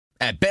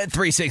At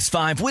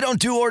Bet365, we don't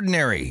do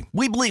ordinary.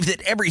 We believe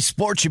that every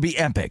sport should be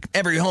epic.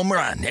 Every home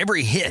run,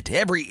 every hit,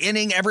 every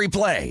inning, every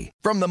play.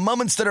 From the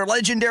moments that are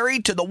legendary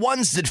to the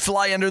ones that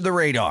fly under the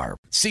radar.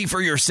 See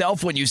for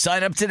yourself when you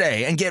sign up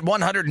today and get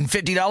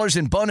 $150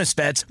 in bonus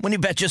bets when you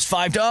bet just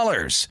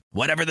 $5.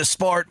 Whatever the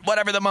sport,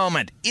 whatever the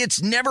moment,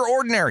 it's never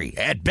ordinary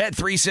at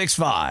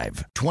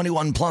Bet365.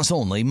 21 plus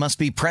only. Must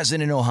be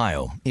present in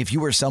Ohio. If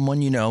you or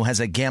someone you know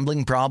has a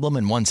gambling problem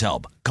and wants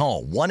help,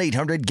 call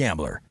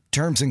 1-800-GAMBLER.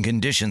 Terms and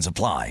conditions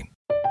apply.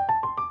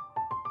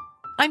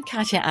 I'm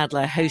Katya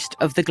Adler, host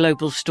of The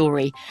Global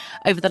Story.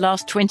 Over the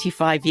last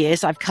 25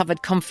 years, I've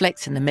covered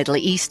conflicts in the Middle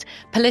East,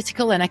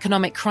 political and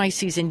economic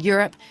crises in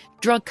Europe,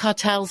 drug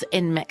cartels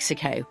in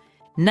Mexico.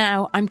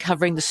 Now I'm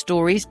covering the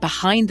stories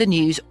behind the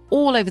news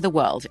all over the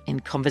world in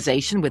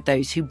conversation with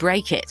those who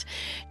break it.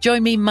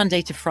 Join me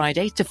Monday to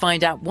Friday to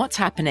find out what's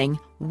happening,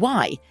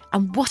 why,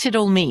 and what it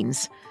all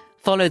means.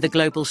 Follow The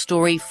Global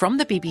Story from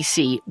the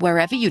BBC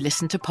wherever you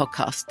listen to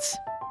podcasts.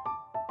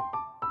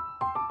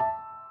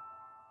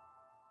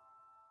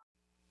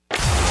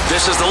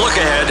 This is the look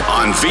ahead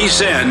on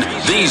VSiN,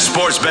 the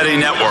Sports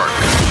Betting Network.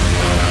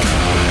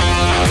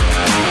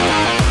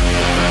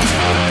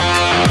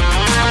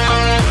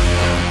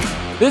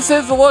 This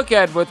is the look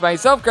ahead with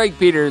myself, Greg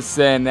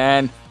Peterson,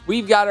 and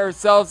we've got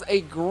ourselves a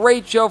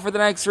great show for the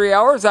next 3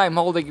 hours. I'm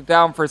holding it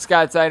down for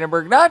Scott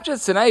Seidenberg, not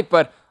just tonight,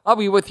 but I'll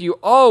be with you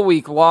all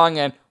week long,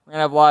 and we're going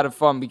to have a lot of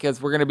fun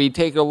because we're going to be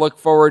taking a look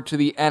forward to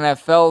the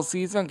NFL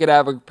season. Going to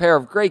have a pair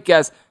of great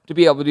guests to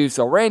be able to do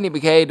so. Randy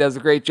McKay does a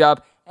great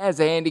job as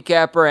a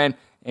handicapper and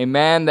a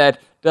man that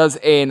does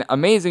an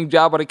amazing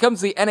job when it comes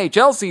to the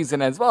NHL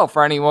season as well.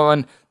 For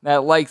anyone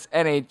that likes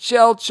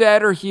NHL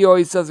chatter, he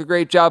always does a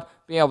great job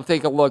being able to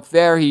take a look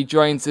there. He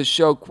joins the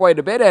show quite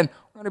a bit, and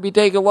we're going to be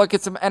taking a look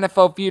at some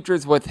NFL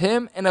futures with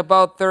him in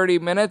about 30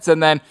 minutes,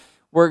 and then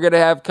we're going to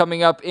have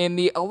coming up in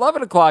the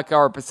 11 o'clock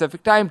hour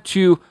Pacific time,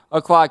 2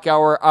 o'clock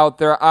hour out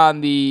there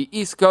on the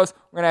East Coast.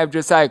 We're going to have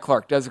Josiah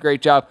Clark. Does a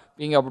great job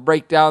being able to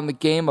break down the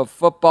game of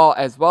football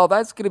as well.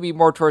 That's going to be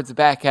more towards the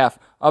back half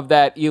of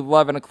that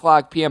 11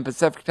 o'clock p.m.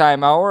 Pacific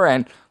time hour.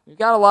 And we've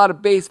got a lot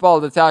of baseball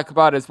to talk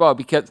about as well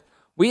because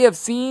we have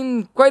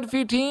seen quite a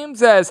few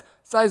teams as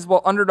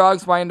sizable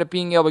underdogs wind up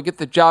being able to get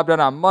the job done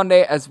on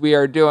Monday as we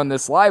are doing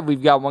this live.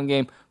 We've got one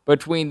game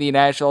between the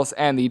Nationals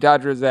and the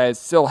Dodgers that is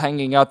still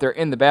hanging out there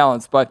in the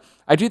balance. But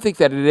I do think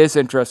that it is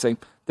interesting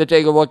to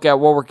take a look at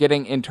what we're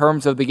getting in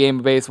terms of the game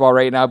of baseball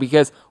right now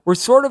because we're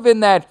sort of in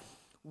that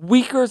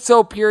week or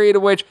so period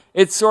in which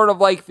it's sort of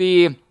like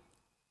the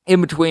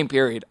in-between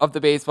period of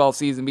the baseball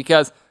season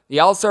because the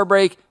All-Star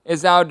break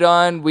is now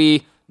done.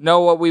 We know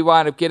what we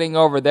wind up getting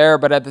over there,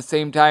 but at the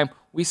same time,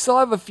 we still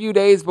have a few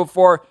days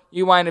before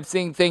you wind up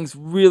seeing things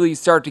really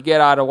start to get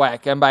out of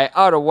whack. And by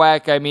out of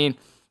whack, I mean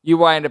you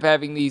wind up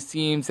having these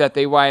teams that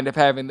they wind up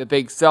having the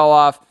big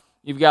sell-off.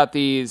 You've got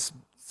these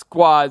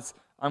squads.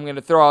 I'm going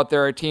to throw out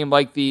there a team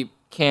like the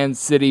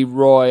Kansas City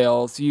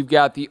Royals. You've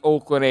got the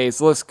Oakland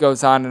A's. List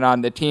goes on and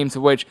on. The teams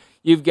in which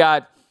you've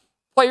got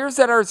players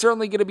that are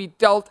certainly going to be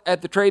dealt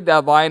at the trade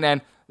deadline,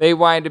 and they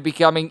wind up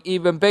becoming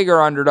even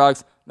bigger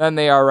underdogs than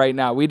they are right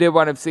now. We did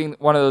wind up seeing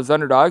one of those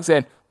underdogs,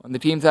 and one of the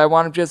teams I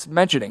wound up just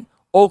mentioning,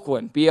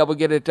 Oakland, be able to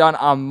get it done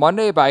on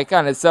Monday by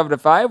kind of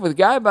 7-5 with a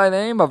guy by the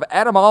name of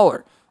Adam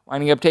Oller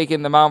winding up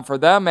taking the mound for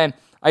them. And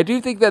I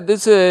do think that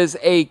this is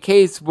a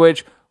case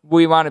which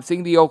we wound up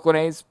seeing the Oakland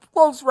A's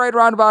close right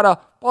around about a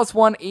plus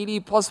 180,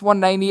 plus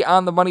 190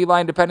 on the money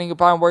line, depending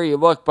upon where you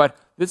look. But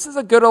this is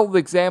a good old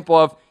example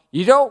of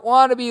you don't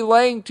want to be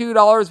laying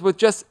 $2 with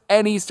just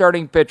any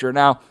starting pitcher.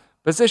 Now,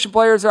 position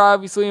players are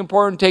obviously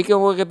important. Taking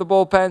a look at the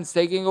bullpens,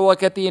 taking a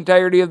look at the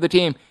entirety of the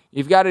team.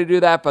 You've got to do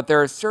that, but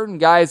there are certain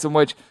guys in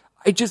which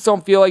I just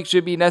don't feel like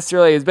should be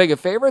necessarily as big of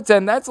favorites,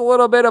 and that's a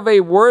little bit of a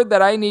word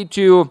that I need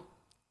to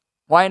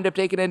wind up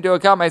taking into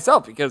account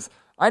myself, because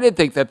I did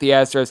think that the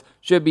Astros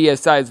should be a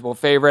sizable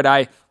favorite.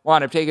 I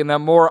wound up taking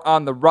them more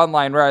on the run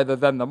line rather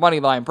than the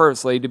money line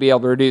personally to be able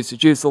to reduce the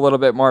juice a little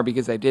bit more,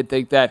 because I did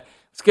think that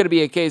it's going to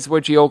be a case in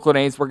which the Oakland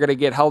A's were going to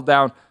get held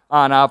down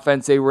on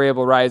offense. They were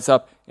able to rise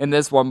up in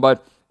this one,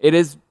 but it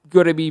is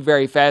going to be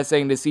very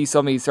fascinating to see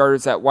some of these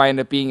starters that wind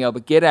up being able to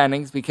get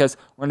innings, because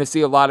we're going to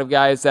see a lot of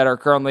guys that are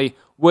currently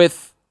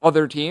with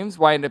other teams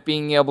wind up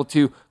being able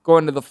to go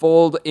into the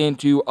fold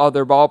into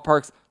other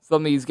ballparks.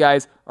 Some of these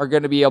guys are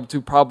going to be able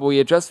to probably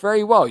adjust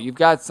very well. You've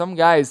got some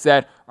guys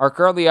that are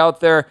currently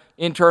out there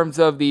in terms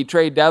of the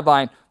trade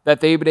deadline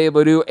that they've been able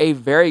to do a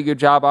very good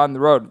job on the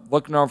road.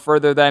 Look no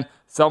further than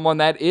someone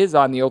that is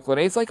on the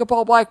Oakland A's, like a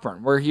Paul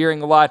Blackburn. We're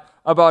hearing a lot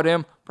about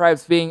him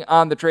perhaps being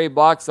on the trade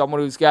block,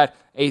 someone who's got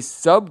a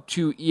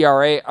sub-2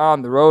 ERA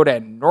on the road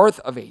and north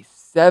of a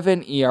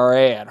 7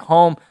 ERA at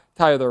home.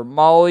 Tyler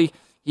Mahle,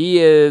 he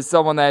is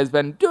someone that has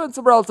been doing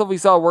some relatively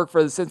solid work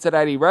for the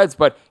Cincinnati Reds,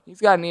 but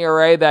he's got an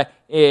ERA that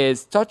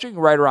is touching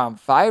right around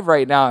 5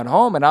 right now at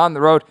home, and on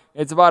the road,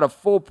 it's about a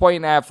full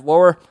 1.5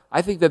 lower.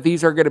 I think that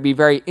these are going to be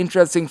very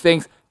interesting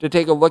things to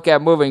take a look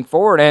at moving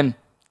forward, and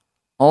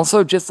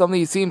also just some of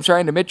these teams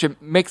trying to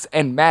mix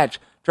and match,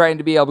 trying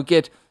to be able to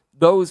get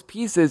those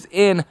pieces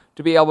in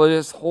to be able to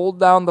just hold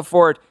down the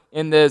fort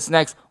in this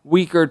next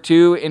week or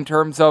two in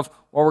terms of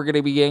what we're going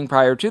to be getting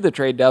prior to the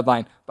trade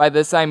deadline. By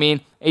this, I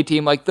mean a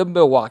team like the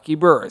Milwaukee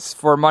Brewers.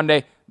 For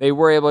Monday, they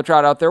were able to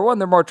trot out their one of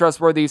their more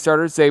trustworthy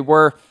starters. They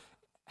were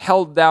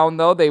held down,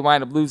 though. They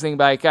wind up losing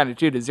by a count of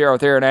 2-0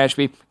 there in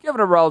Ashby. Given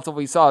a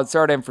relatively solid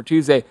start in for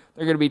Tuesday,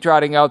 they're going to be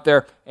trotting out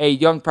there a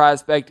young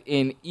prospect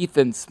in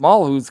Ethan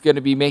Small, who's going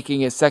to be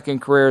making his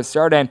second career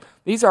start. And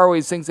these are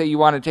always things that you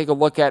want to take a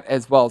look at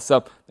as well.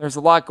 So there's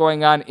a lot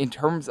going on in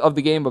terms of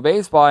the game of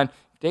baseball. And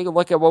take a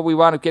look at what we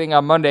wound up getting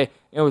on Monday.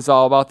 It was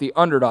all about the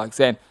underdogs.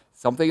 And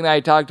something that I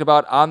talked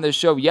about on this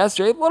show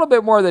yesterday, a little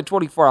bit more than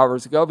 24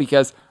 hours ago,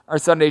 because our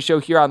Sunday show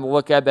here on The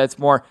Look Ahead, that's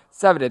more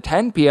 7 to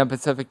 10 p.m.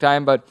 Pacific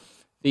time, but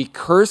the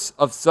curse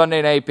of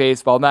Sunday Night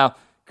Baseball. Now,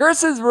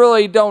 curses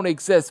really don't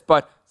exist,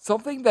 but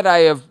something that I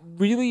have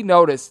really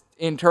noticed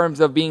in terms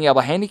of being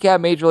able to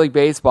handicap Major League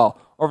Baseball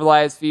over the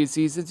last few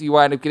seasons, you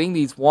wind up getting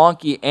these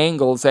wonky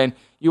angles, and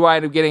you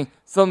wind up getting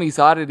some of these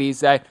oddities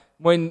that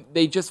when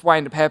they just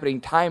wind up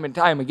happening time and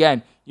time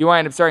again, you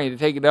wind up starting to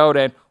take a note.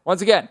 And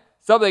once again,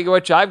 something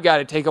which I've got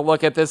to take a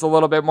look at this a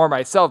little bit more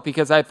myself,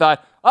 because I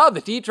thought,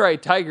 the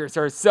Detroit Tigers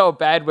are so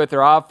bad with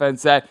their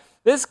offense that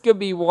this could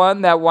be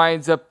one that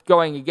winds up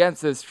going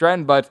against this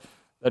trend. But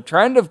the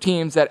trend of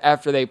teams that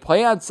after they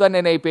play on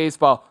Sunday Night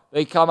Baseball,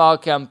 they come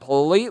out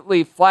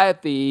completely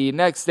flat the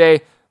next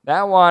day,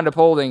 that wound up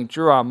holding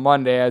true on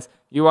Monday, as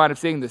you wind up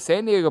seeing the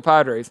San Diego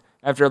Padres,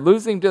 after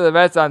losing to the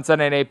Mets on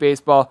Sunday Night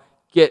Baseball,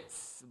 get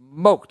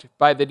smoked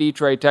by the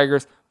Detroit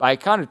Tigers by a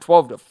count of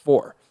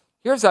 12-4.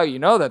 Here's how you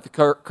know that the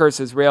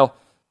curse is real.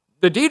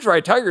 The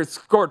Detroit Tigers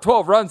scored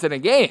 12 runs in a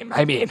game.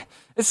 I mean,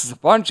 this is a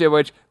bunch in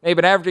which they've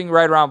been averaging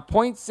right around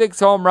 0.6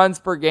 home runs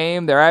per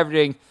game. They're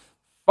averaging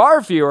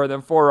far fewer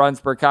than 4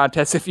 runs per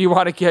contest. If you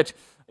want to get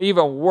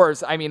even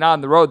worse, I mean, on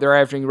the road, they're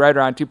averaging right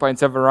around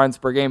 2.7 runs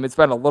per game. It's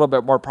been a little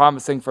bit more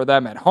promising for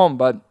them at home,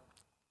 but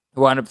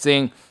you wind up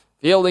seeing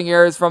fielding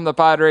errors from the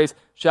Padres.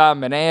 Sean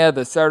Manaea,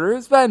 the starter,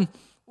 who's been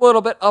a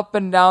little bit up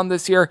and down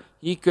this year,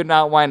 he could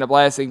not wind up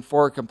lasting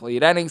 4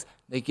 complete innings.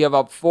 They give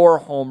up 4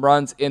 home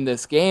runs in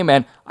this game,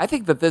 and I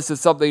think that this is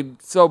something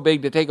so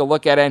big to take a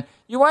look at, and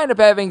you wind up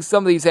having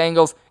some of these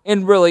angles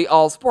in really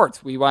all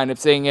sports. We wind up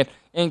seeing it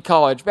in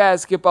college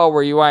basketball,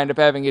 where you wind up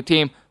having a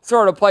team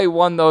sort of play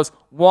one of those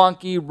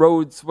wonky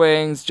road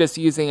swings, just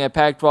using a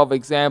Pac-12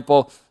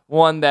 example.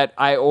 One that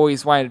I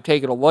always wind up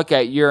taking a look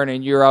at year in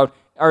and year out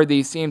are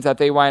these teams that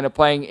they wind up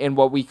playing in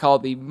what we call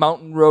the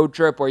mountain road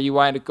trip, where you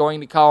wind up going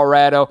to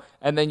Colorado,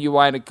 and then you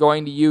wind up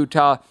going to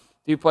Utah,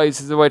 2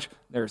 places in which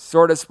they're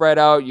sort of spread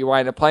out. You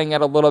wind up playing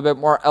at a little bit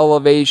more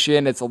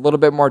elevation. It's a little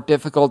bit more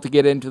difficult to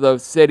get into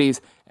those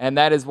cities, and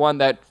that is one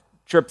that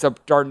trips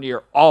up darn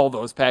near all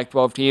those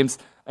Pac-12 teams.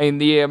 I mean,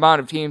 the amount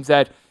of teams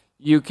that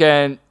you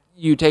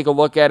take a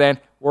look at and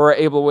were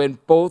able to win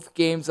both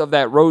games of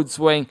that road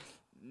swing,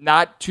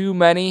 not too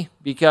many,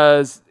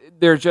 because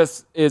there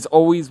just is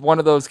always one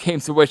of those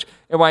games in which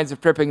it winds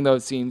up tripping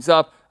those teams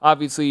up.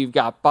 Obviously, you've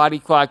got body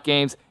clock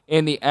games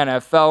in the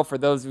NFL for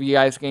those of you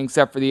guys getting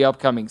set for the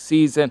upcoming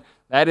season.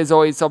 That is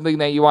always something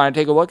that you want to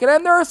take a look at.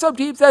 And there are some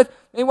teams that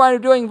they wind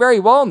up doing very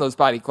well in those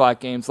body clock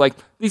games, like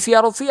the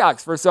Seattle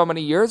Seahawks for so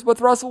many years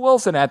with Russell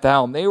Wilson at the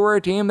helm. They were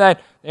a team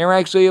that they were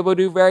actually able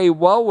to do very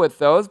well with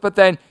those, but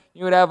then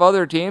you would have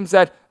other teams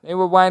that they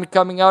would wind up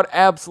coming out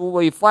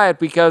absolutely flat,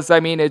 because, I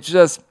mean, it's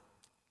just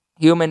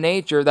human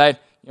nature that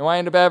you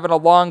wind up having a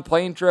long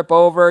plane trip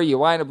over, you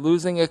wind up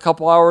losing a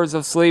couple hours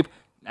of sleep.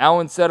 Now,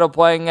 instead of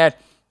playing at,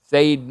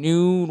 say,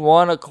 noon,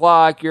 1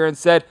 o'clock, you're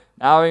instead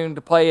now having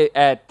to play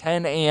at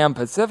 10 a.m.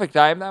 Pacific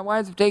time. That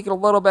winds up taking a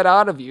little bit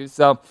out of you.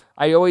 So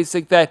I always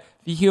think that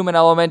the human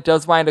element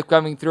does wind up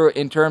coming through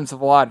in terms of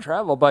a lot of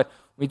travel, but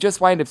we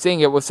just wind up seeing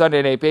it with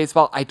Sunday Night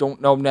Baseball. I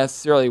don't know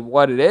necessarily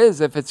what it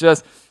is. If it's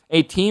just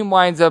a team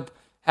winds up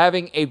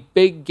having a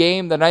big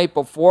game the night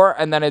before,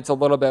 and then it's a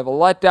little bit of a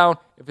letdown.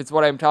 If it's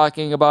what I'm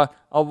talking about,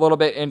 a little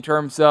bit in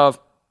terms of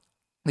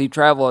the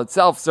travel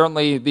itself,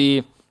 certainly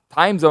the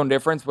time zone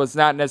difference was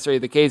not necessarily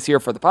the case here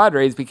for the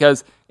Padres,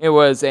 because it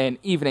was an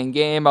evening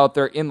game out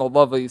there in the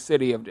lovely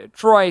city of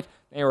Detroit.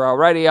 They were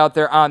already out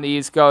there on the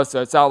East Coast,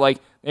 so it's not like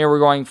they were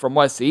going from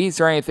west to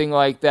east or anything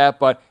like that,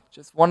 but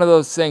just one of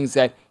those things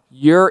that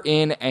year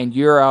in and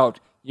year out,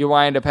 you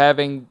wind up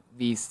having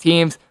these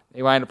teams,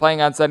 they wind up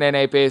playing on Sunday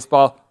Night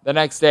Baseball. The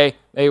next day,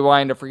 they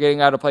wind up forgetting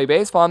how to play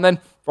baseball, and then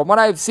from what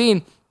I've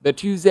seen, the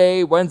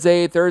Tuesday,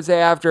 Wednesday, Thursday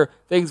after,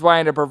 things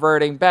wind up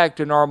reverting back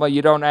to normal.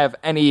 You don't have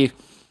any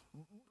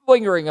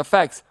lingering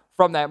effects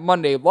from that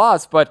Monday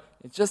loss, but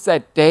it's just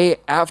that day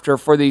after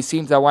for these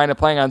teams that wind up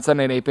playing on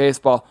Sunday Night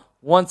Baseball.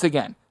 Once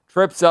again,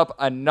 trips up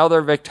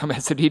another victim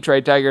as the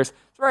Detroit Tigers.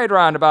 It's right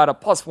around about a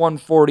plus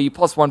 140,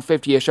 plus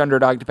 150-ish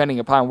underdog, depending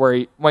upon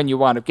when you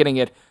wind up getting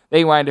it.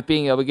 They wind up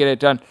being able to get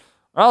it done.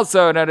 We're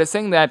also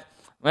noticing that,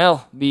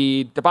 well,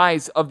 the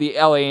demise of the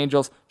LA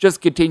Angels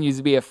just continues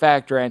to be a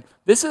factor, and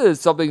this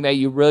is something that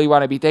you really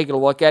want to be taking a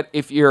look at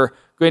if you're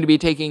going to be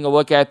taking a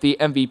look at the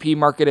MVP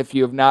market, if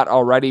you have not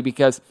already,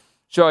 because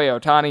Shohei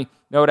Ohtani,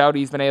 no doubt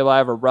he's been able to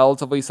have a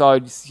relatively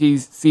solid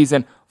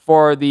season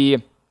for the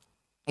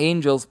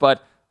Angels,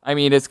 but I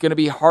mean, it's going to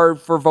be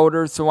hard for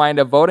voters to wind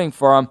up voting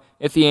for him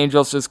if the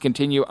Angels just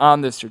continue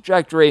on this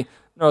trajectory.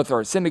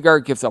 Nothor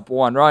Syndergaard gives up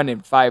 1 run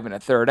in 5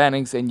 1/3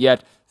 innings, and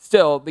yet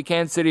still the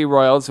Kansas City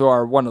Royals, who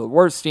are one of the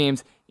worst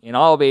teams in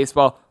all of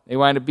baseball, they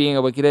wind up being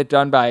able to get it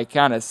done by a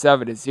count of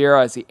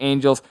 7-0 as the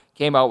Angels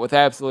came out with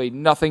absolutely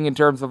nothing in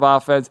terms of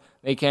offense.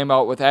 They came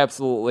out with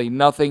absolutely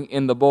nothing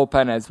in the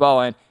bullpen as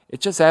well, and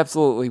it's just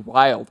absolutely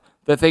wild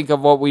to think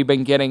of what we've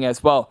been getting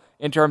as well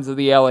in terms of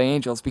the LA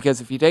Angels,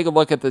 because if you take a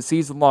look at the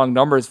season-long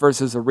numbers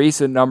versus the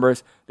recent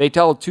numbers, they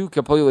tell two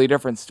completely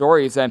different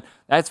stories, and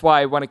that's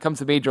why when it comes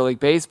to Major League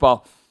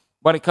Baseball,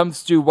 when it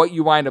comes to what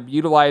you wind up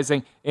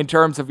utilizing in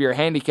terms of your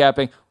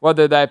handicapping,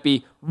 whether that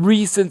be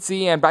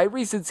recency, and by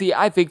recency,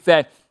 I think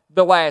that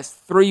the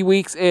last 3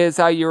 weeks is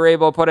how you're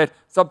able to put it.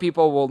 Some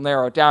people will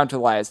narrow it down to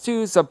the last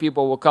 2, some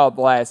people will call it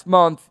the last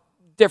month,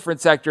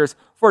 different sectors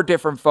for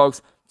different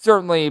folks.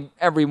 Certainly,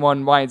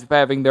 everyone winds up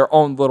having their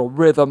own little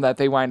rhythm that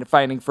they wind up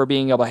finding for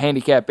being able to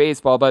handicap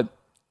baseball, but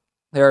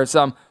there are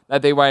some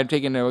that they wind up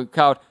taking into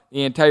account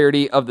the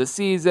entirety of the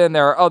season.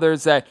 There are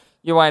others that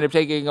you wind up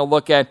taking a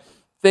look at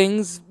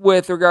things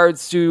with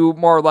regards to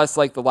more or less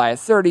like the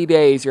last 30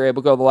 days. You're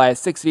able to go the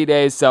last 60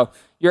 days, so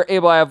you're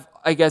able to have,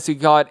 I guess you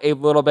call it, a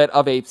little bit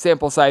of a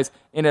sample size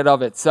in and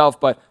of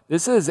itself, but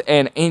this is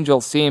an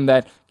Angels team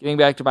that, getting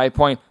back to my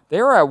point,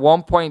 they were at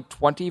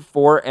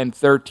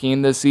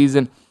 1.24-13 this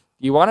season.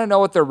 You want to know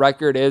what their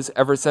record is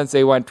ever since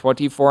they went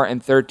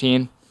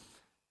 24-13?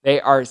 They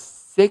are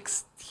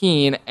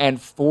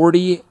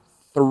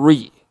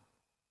 16-43.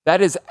 That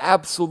is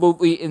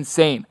absolutely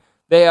insane.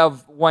 They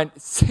have went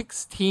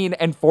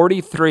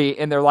 16-43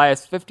 in their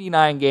last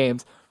 59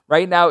 games.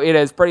 Right now, it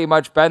has pretty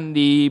much been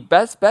the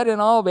best bet in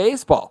all of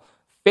baseball,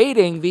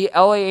 fading the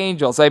LA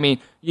Angels. I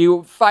mean,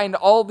 you find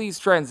all these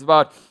trends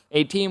about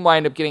a team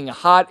wind up getting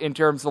hot in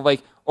terms of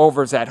like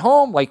overs at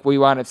home, like we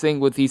wound up seeing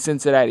with the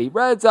Cincinnati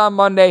Reds on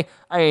Monday.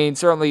 I mean,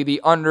 certainly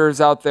the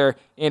unders out there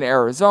in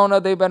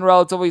Arizona, they've been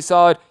relatively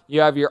solid.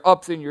 You have your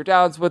ups and your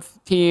downs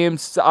with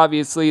teams.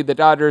 Obviously, the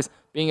Dodgers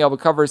being able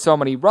to cover so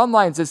many run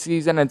lines this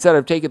season instead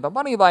of taking the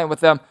money line with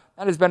them,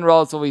 that has been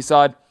relatively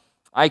solid.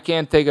 I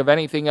can't think of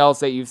anything else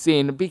that you've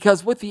seen,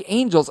 because with the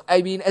Angels,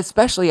 I mean,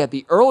 especially at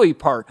the early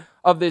part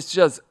of this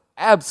just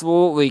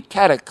absolutely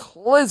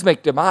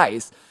cataclysmic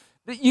demise,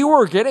 that you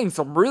were getting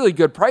some really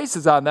good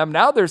prices on them.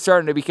 Now they're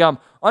starting to become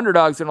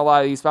underdogs in a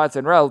lot of these spots,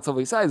 and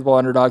relatively sizable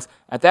underdogs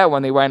at that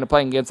when they wind up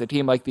playing against a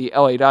team like the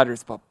LA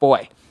Dodgers. But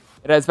boy,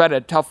 it has been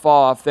a tough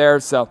fall off there,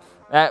 so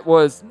that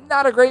was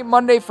not a great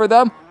Monday for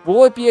them.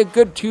 Will it be a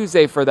good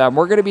Tuesday for them?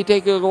 We're going to be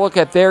taking a look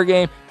at their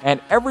game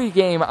and every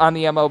game on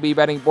the MLB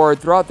betting board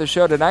throughout the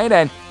show tonight,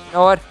 and you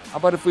know what? How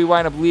about if we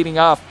wind up leading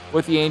off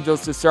with the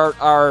Angels to start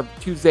our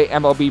Tuesday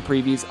MLB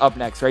previews up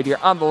next, right here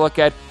on The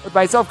Lookout with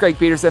myself, Greg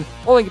Peterson,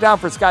 holding it down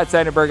for Scott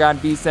Seidenberg on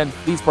VSiN,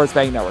 the Sports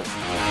Betting Network.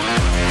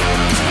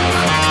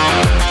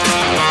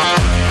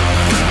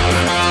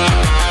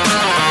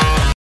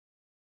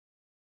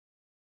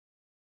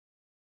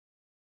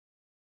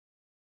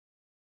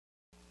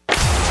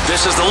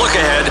 This is The Look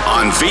Ahead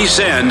on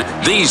VSiN,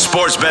 the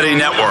Sports Betting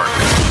Network.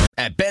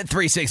 At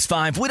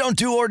Bet365, we don't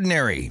do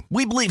ordinary.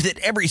 We believe that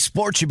every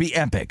sport should be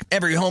epic.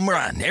 Every home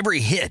run,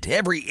 every hit,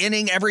 every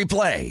inning, every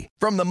play.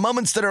 From the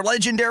moments that are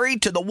legendary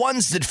to the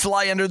ones that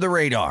fly under the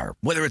radar.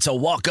 Whether it's a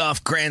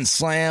walk-off grand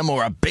slam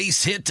or a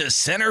base hit to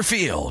center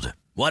field.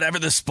 Whatever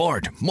the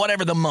sport,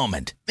 whatever the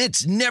moment.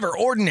 It's never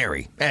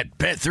ordinary at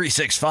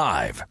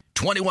Bet365.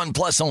 21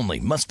 plus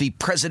only. Must be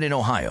present in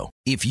Ohio.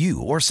 If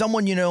you or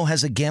someone you know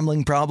has a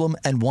gambling problem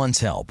and wants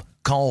help,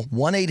 call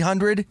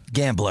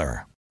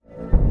 1-800-GAMBLER.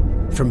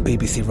 From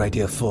BBC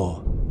Radio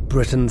 4,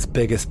 Britain's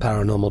biggest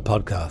paranormal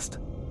podcast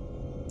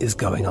is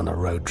going on a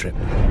road trip.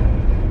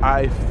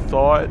 I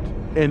thought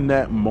in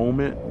that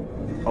moment,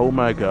 oh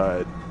my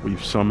God,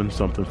 we've summoned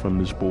something from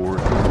this board.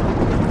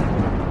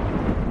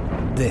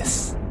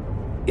 This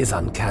is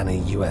Uncanny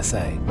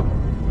USA.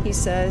 He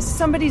says,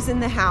 somebody's in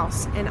the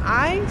house, and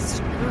I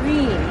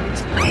screamed.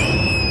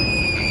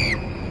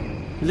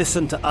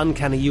 Listen to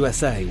Uncanny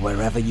USA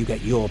wherever you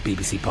get your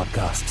BBC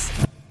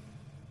podcasts,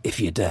 if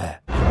you dare.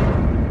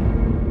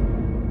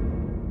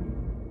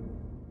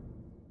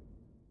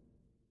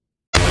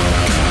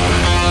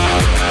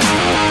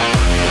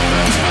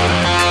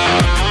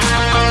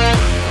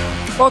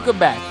 Welcome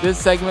back. This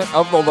segment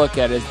of The Look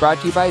At is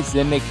brought to you by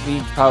Zyn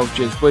Nicotine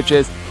Pouches, which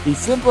is the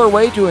simpler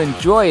way to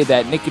enjoy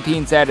that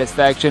nicotine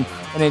satisfaction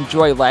and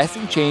enjoy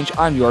lasting change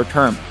on your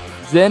term.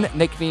 Zyn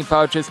Nicotine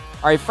Pouches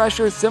are a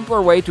fresher,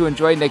 simpler way to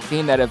enjoy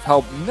nicotine that have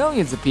helped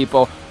millions of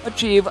people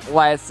achieve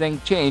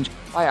lasting change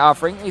by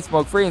offering a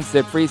smoke-free and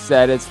sip-free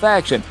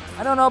satisfaction.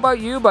 I don't know about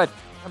you, but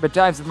there have been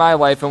times in my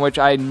life in which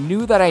I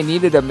knew that I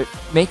needed to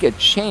make a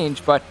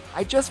change, but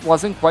I just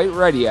wasn't quite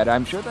ready yet.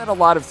 I'm sure that a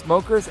lot of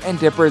smokers and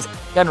dippers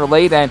can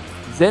relate, and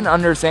Zyn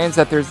understands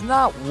that there's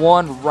not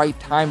one right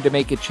time to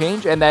make a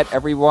change and that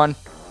everyone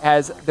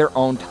has their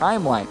own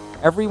timeline.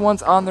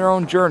 Everyone's on their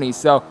own journey,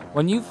 so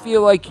when you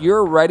feel like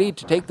you're ready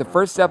to take the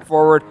first step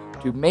forward,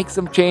 to make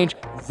some change,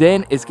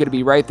 Zyn is going to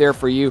be right there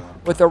for you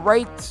with the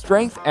right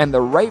strength and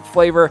the right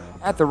flavor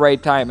at the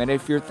right time. And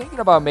if you're thinking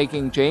about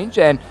making change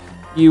and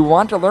you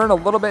want to learn a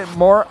little bit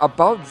more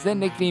about Zyn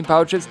nicotine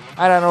pouches,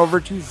 head on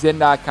over to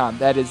Zyn.com.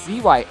 That is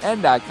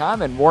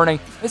ZYN.com. And warning,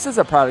 this is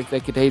a product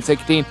that contains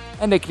nicotine,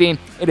 and nicotine,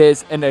 it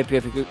is an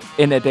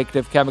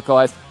addictive chemical.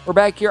 As we're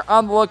back here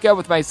on the lookout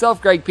with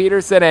myself, Greg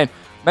Peterson, and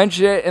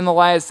mentioned it in the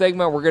last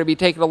segment, we're going to be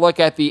taking a look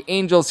at the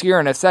Angels here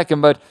in a second,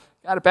 but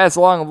got to pass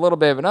along a little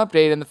bit of an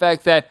update in the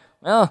fact that,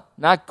 well,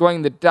 not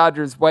going the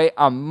Dodgers' way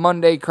on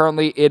Monday.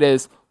 Currently, it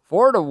is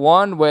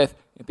 4-1 with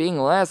it being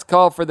the last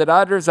call for the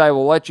Dodgers. I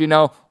will let you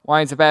know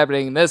winds up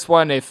happening in this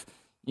one if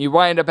you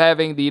wind up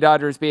having the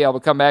Dodgers be able to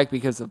come back,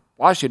 because the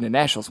Washington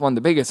Nationals, one of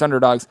the biggest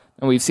underdogs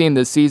and we've seen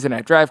this season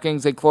at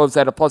DraftKings. They closed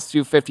at a plus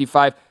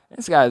 255.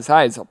 It's got as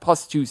high as a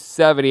plus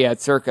 270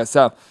 at Circa.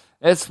 So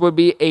this would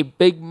be a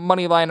big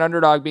money line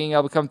underdog being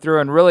able to come through,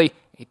 and really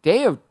a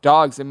day of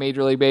dogs in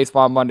Major League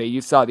Baseball on Monday.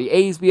 You saw the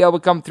A's be able to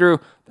come through,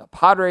 the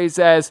Padres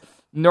as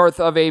north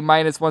of a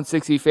minus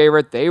 160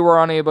 favorite. They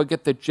were unable to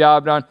get the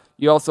job done.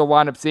 You also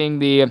wound up seeing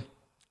the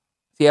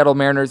Seattle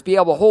Mariners be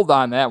able to hold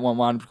on. That one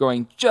wound up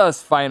going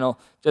just final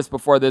just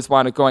before this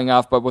wound up going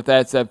off. But with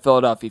that said,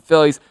 Philadelphia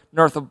Phillies,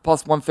 north of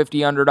plus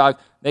 150 underdog,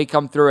 they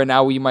come through, and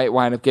now we might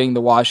wind up getting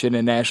the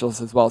Washington Nationals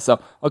as well.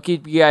 So I'll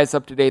keep you guys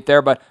up to date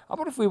there. But how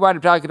about if we wind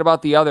up talking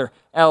about the other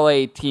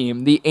LA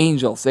team, the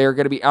Angels? They are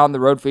going to be on the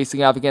road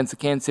facing off against the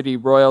Kansas City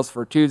Royals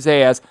for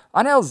Tuesday, as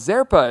Anel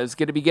Zerpa is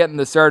going to be getting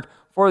the start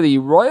for the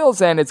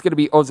Royals, and it's going to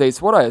be Jose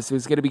Suarez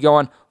who's going to be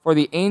going for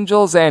the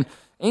Angels. And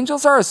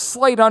Angels are a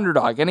slight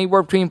underdog,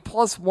 anywhere between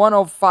plus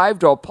 105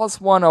 to a plus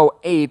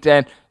 108,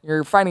 and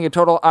you're finding a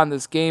total on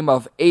this game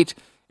of 8.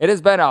 It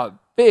has been a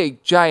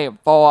big,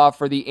 giant fall off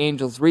for the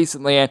Angels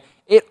recently, and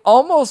it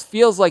almost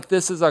feels like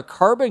this is a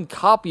carbon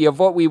copy of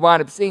what we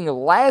wound up seeing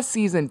last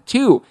season,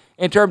 too,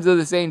 in terms of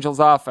this Angels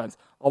offense.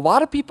 A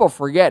lot of people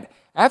forget,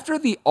 after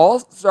the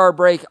All-Star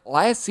break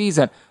last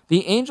season,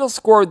 the Angels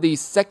scored the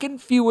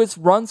second fewest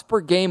runs per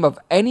game of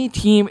any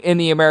team in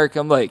the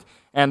American League.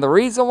 And the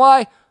reason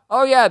why?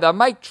 Oh yeah, the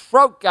Mike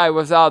Trout guy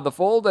was out of the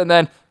fold, and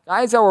then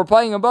guys that were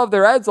playing above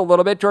their heads a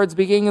little bit towards the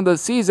beginning of the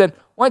season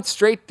went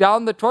straight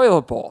down the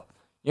toilet bowl.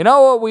 You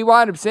know what we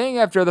wound up seeing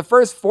after the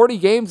first 40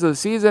 games of the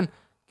season?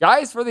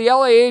 Guys for the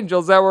LA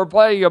Angels that were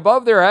playing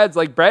above their heads,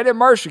 like Brandon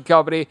Marsh and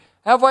company,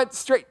 have went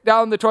straight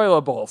down the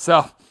toilet bowl.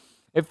 So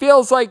it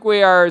feels like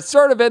we are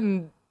sort of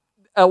in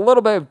a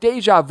little bit of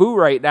deja vu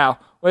right now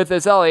with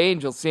this LA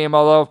Angels team,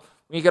 although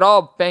we could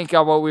all bank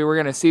on what we were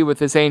going to see with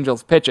this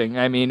Angels pitching.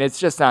 I mean, it's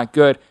just not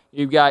good.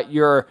 You've got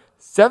your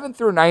 7th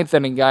through 9th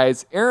inning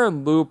guys,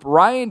 Aaron Loup,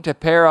 Ryan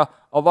Tepera,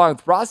 along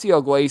with Rossio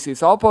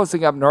Iglesias, all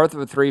posting up north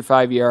of a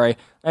 3.5 ERA.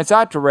 That's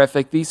not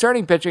terrific. The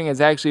starting pitching has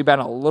actually been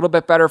a little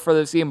bit better for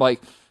the team.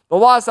 Like, the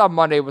loss on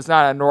Monday was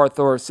not on North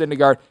or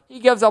Syndergaard. He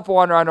gives up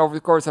 1 run over the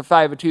course of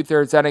 5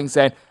 2/3 innings,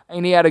 and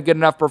he had a good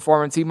enough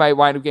performance. He might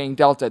wind up getting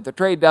dealt at the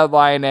trade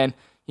deadline, and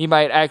he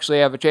might actually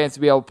have a chance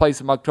to be able to play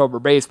some October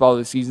baseball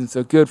this season,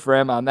 so good for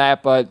him on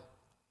that. But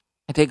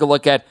I take a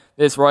look at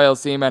this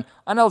Royals team, and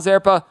Anel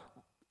Zerpa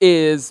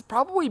is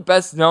probably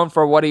best known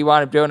for what he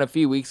wound up doing a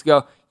few weeks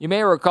ago. You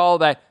may recall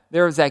that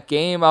there was that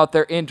game out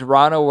there in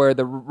Toronto where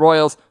the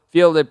Royals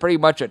fielded pretty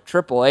much a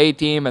AAA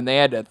team, and they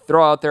had to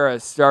throw out there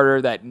a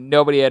starter that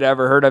nobody had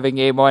ever heard of in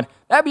Game 1.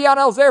 That'd be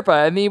Anel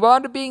Zerpa, and he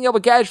wound up being able to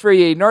cash for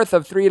a north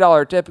of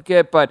 $3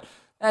 ticket. But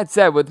that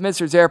said, with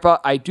Mr. Zerpa,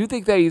 I do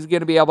think that he's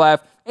going to be able to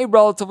have a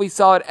relatively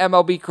solid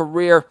MLB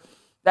career.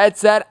 That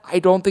said, I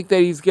don't think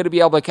that he's going to be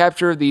able to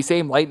capture the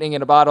same lightning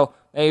in a bottle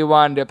that he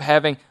wound up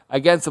having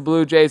against the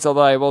Blue Jays,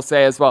 although I will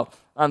say as well,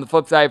 on the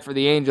flip side for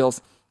the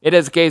Angels, it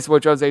is a case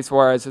which Jose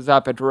Suarez has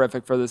not been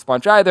terrific for this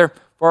bunch either.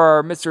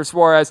 For Mr.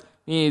 Suarez,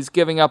 he's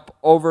giving up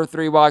over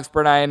 3 walks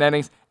per 9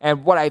 innings,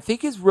 and what I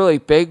think is really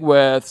big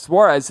with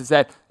Suarez is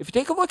that if you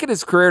take a look at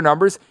his career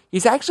numbers,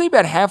 he's actually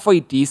been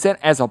halfway decent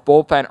as a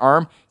bullpen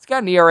arm. He's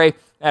got an ERA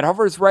that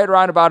hovers right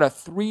around about a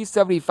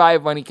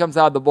 3.75 when he comes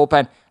out of the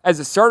bullpen. As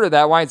a starter,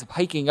 that winds up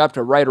hiking up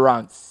to right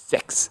around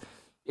 6.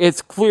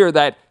 It's clear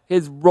that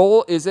his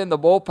role is in the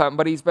bullpen,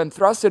 but he's been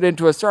thrusted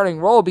into a starting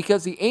role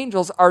because the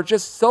Angels are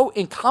just so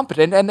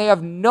incompetent and they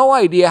have no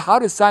idea how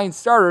to sign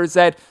starters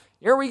that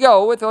here we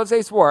go with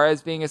Jose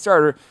Suarez being a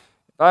starter.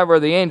 If I were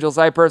the Angels,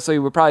 I personally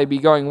would probably be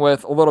going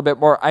with a little bit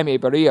more Jaime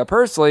Barria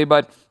personally,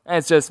 but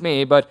that's just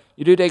me. But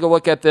you do take a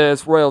look at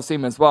this Royals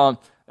team as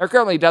well. They're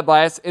currently dead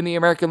last in the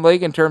American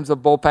League in terms of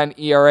bullpen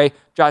ERA.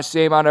 Josh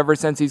Samon, ever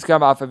since he's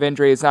come off of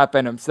injury, has not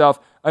been himself.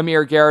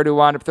 Amir Garrett, who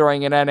wound up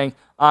throwing an inning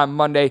on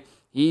Monday,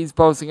 he's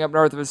posting up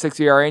north of a 6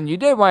 ERA, and you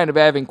did wind up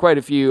having quite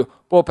a few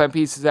bullpen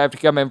pieces have to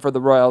come in for the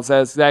Royals,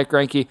 as Zach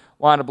Greinke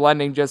wound up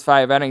blending just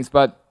 5 innings,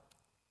 but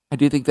I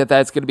do think that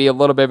that's going to be a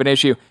little bit of an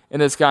issue in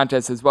this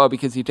contest as well,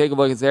 because you take a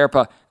look at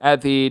Zerpa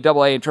at the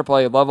AA and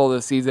AAA level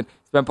this season.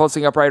 He's been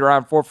posting up right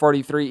around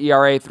 4.43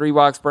 ERA, 3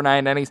 walks per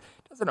 9 innings.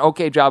 Does an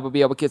okay job of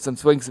being able to get some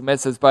swings and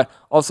misses, but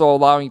also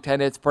allowing 10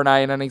 hits per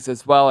 9 innings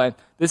as well. And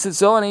this is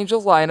still an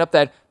Angels lineup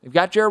that they've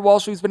got Jared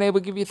Walsh, who's been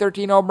able to give you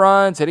 13 home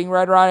runs, hitting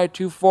right around at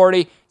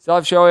 240. Still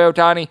have Shohei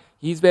Ohtani.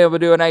 he's been able to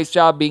do a nice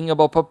job being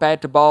able to put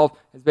bat to ball.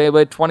 Has been able to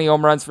hit 20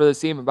 home runs for the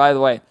team. And by the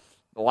way,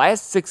 the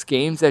last 6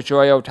 games that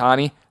Shohei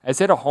Ohtani has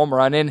hit a home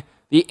run in,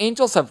 the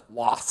Angels have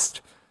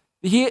lost.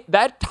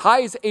 That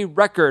ties a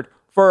record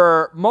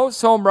for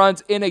most home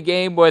runs in a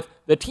game with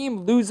the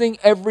team losing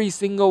every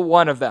single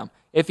one of them.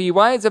 If he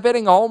winds up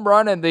hitting a home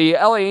run and the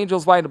LA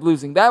Angels wind up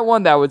losing that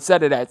one, that would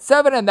set it at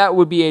 7, and that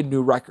would be a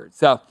new record.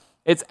 So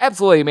it's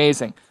absolutely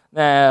amazing.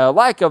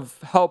 Lack of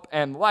help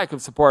and lack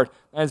of support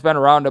has been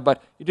around him.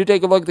 But you do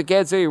take a look at the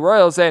Kansas City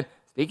Royals, and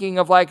speaking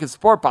of lack of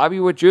support, Bobby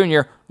Witt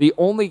Jr., the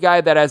only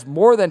guy that has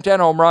more than 10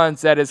 home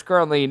runs that is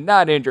currently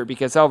not injured,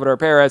 because Salvador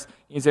Perez,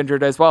 he's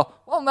injured as well.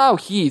 Well, now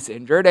he's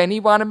injured, and he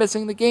wound up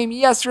missing the game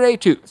yesterday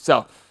too.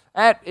 So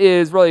that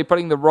is really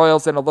putting the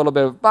Royals in a little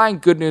bit of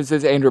bind. Good news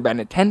is Andrew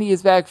Benintendi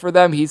is back for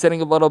them. He's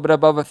hitting a little bit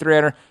above a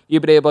 300.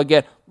 You've been able to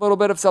get a little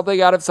bit of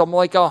something out of someone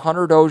like a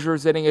Hunter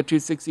Dozier's hitting a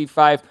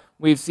 265.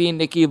 We've seen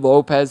Nicky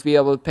Lopez be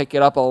able to pick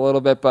it up a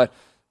little bit, but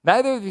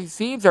neither of these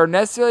teams are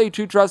necessarily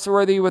too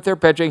trustworthy with their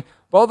pitching.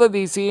 Both of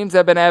these teams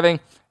have been having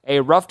a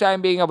rough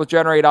time being able to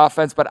generate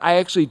offense, but I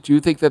actually do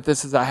think that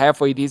this is a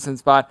halfway decent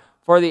spot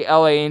for the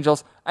LA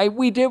Angels.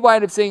 We did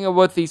wind up seeing it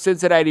with the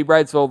Cincinnati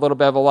Reds to a little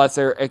bit of a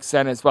lesser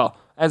extent as well.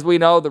 As we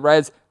know, the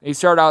Reds, they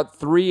start out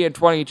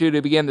 3-22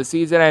 to begin the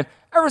season, and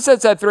ever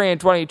since that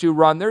 3-22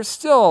 run, they're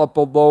still a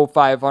below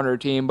 500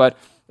 team, but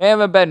they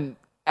haven't been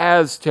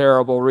as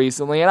terrible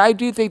recently, and I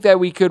do think that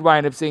we could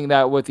wind up seeing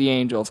that with the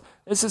Angels.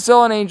 This is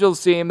still an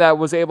Angels team that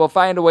was able to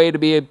find a way to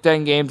be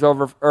 10 games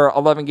over or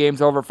 11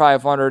 games over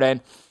 500,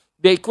 and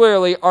they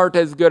clearly aren't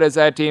as good as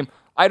that team.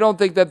 I don't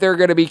think that they're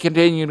going to be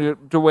continuing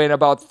to win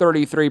about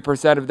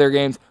 33% of their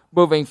games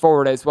moving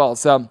forward as well.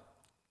 So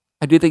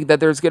I do think that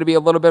there's going to be a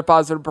little bit of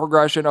positive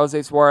progression.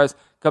 Jose Suarez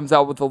comes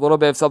out with a little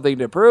bit of something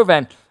to prove,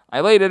 and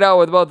I laid it out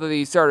with both of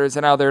these starters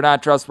and how they're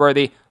not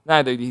trustworthy.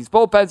 Neither of these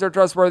bullpens are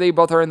trustworthy.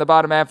 Both are in the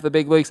bottom half of the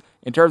big leagues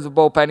in terms of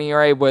bullpen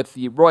ERA, with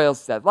the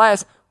Royals dead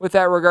last with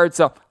that regard.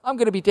 So I'm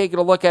going to be taking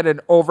a look at an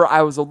over.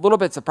 I was a little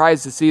bit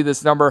surprised to see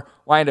this number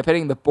wind up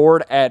hitting the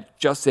board at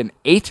just an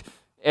 8.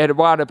 It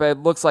wound up, it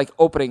looks like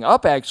opening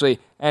up actually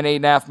at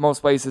 8.5.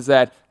 Most places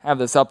that have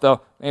this up,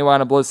 though, they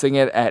wound up listing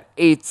it at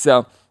 8. So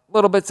a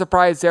little bit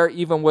surprised there,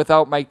 even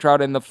without Mike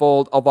Trout in the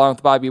fold, along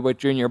with Bobby Witt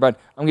Jr. But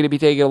I'm going to be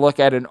taking a look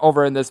at an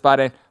over in this spot,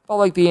 and felt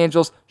like the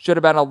Angels should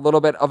have been a little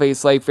bit of a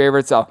slight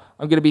favorite. So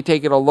I'm going to be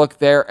taking a look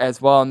there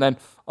as well. And then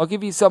I'll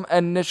give you some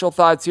initial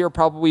thoughts here.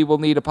 Probably will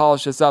need to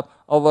polish this up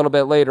a little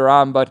bit later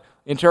on. But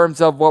in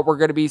terms of what we're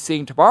going to be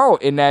seeing tomorrow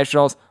in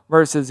Nationals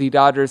versus the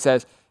Dodgers,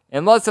 says,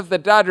 unless if the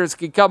Dodgers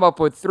can come up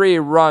with 3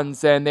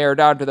 runs and they're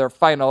down to their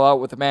final out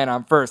with a man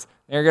on first,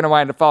 they're going to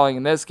wind up falling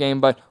in this game.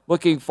 But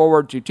looking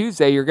forward to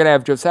Tuesday, you're going to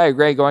have Josiah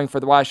Gray going for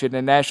the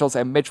Washington Nationals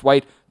and Mitch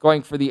White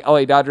going for the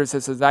LA Dodgers.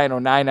 This is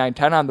 909,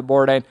 910 on the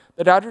board, and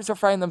the Dodgers are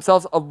finding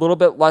themselves a little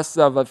bit less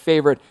of a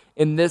favorite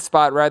in this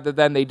spot rather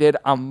than they did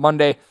on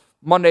Monday.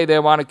 Monday, they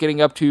wound up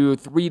getting up to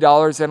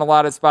 $3 in a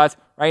lot of spots.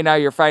 Right now,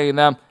 you're finding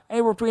them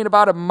anywhere between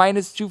about a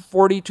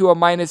 -240 to a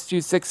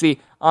 -260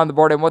 on the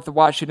board. And with the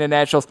Washington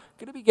Nationals,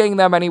 going to be getting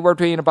them anywhere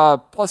between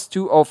about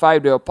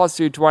 +205 to a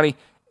 +220,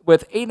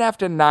 with 8.5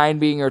 to 9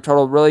 being your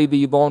total. Really,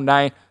 the low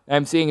 9 that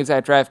I'm seeing is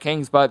at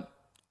DraftKings, but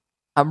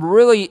I'm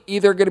really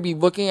either going to be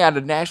looking at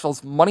a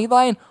Nationals money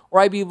line or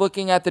I'd be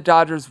looking at the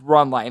Dodgers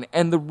run line.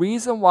 And the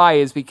reason why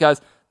is because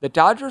the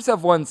Dodgers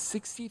have won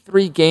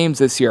 63 games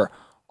this year.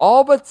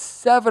 All but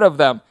 7 of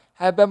them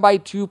have been by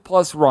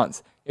 2+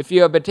 runs. If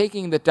you have been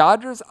taking the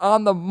Dodgers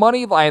on the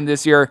money line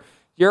this year,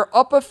 you're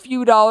up a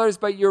few dollars,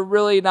 but you're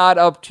really not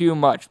up too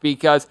much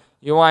because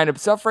you wind up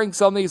suffering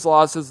some of these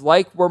losses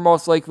like we're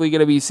most likely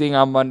going to be seeing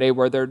on Monday,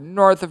 where they're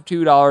north of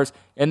 $2.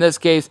 In this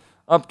case,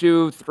 up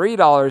to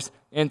 $3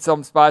 in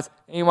some spots,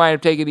 and you wind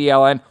up taking the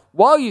LN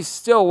while you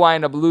still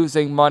wind up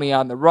losing money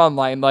on the run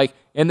line. Like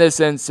in this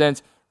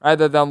instance,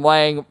 rather than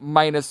laying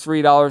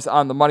 -$3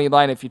 on the money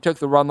line, if you took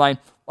the run line,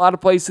 a lot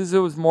of places it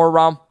was more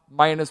around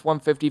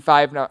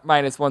 -155,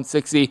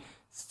 -160.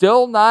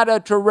 Still not a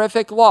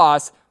terrific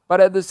loss,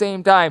 but at the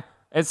same time,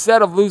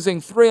 instead of losing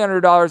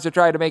 $300 to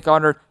try to make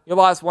 100, you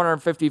lost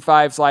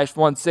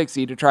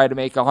 155/160 to try to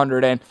make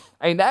 100. And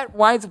I mean, that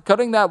winds up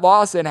cutting that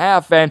loss in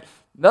half. And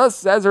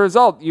thus, as a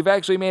result, you've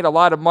actually made a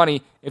lot of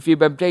money if you've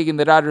been taking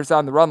the Dodgers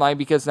on the run line,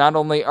 because not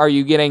only are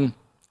you getting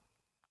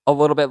a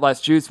little bit less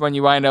juice when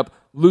you wind up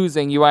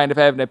losing, you wind up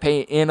having to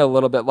pay in a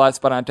little bit less.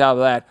 But on top of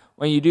that,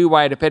 when you do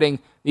wind up hitting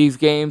these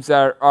games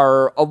that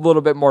are a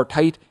little bit more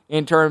tight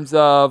in terms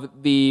of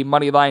the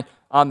money line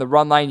on the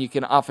run line, you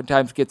can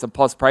oftentimes get some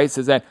plus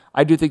prices. And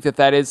I do think that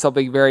that is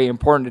something very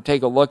important to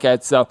take a look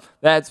at. So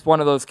that's one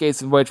of those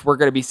cases in which we're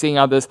going to be seeing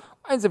how this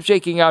winds up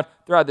shaking out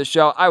throughout the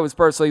show. I was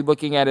personally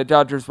looking at a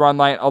Dodgers run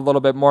line a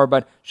little bit more,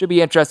 but should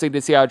be interesting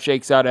to see how it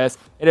shakes out, as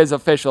it is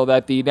official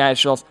that the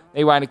Nationals,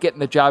 they wind up getting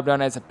the job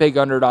done as a big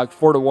underdog,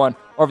 4-1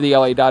 over the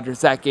LA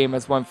Dodgers. That game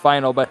is one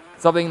final, but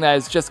something that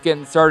is just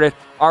getting started.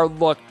 Our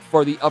look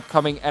for the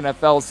upcoming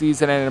NFL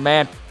season, and a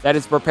man that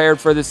is prepared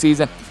for the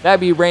season, that'd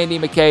be Randy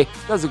McKay.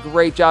 Does a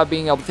great job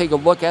being able to take a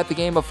look at the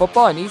game of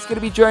football, and he's going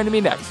to be joining me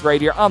next right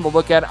here on The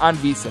Look At on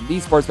VSiN, the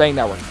Sports Betting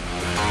Network.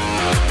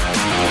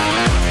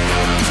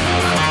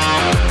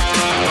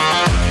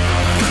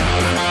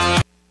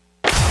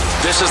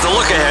 This is the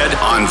Look Ahead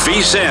on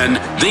VSiN,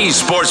 the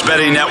Sports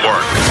Betting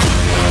Network.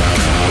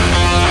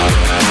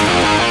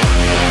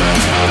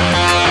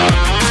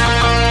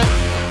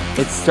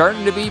 It's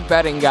starting to be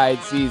betting guide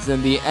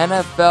season. The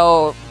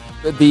NFL,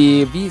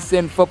 the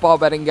VSiN football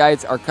betting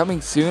guides are coming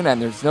soon, and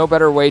there's no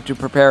better way to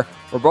prepare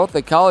for both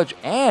the college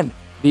and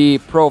the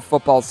pro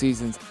football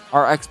seasons.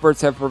 Our experts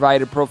have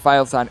provided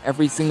profiles on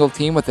every single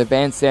team with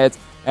advanced stats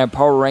and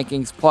power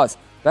rankings, plus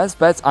best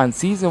bets on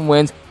season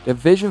wins,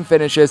 division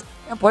finishes,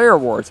 and player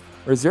awards.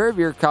 Reserve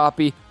your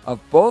copy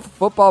of both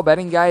football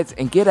betting guides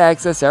and get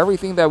access to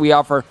everything that we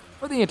offer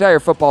for the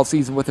entire football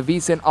season with a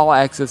VSiN All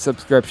Access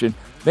subscription.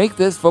 Make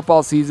this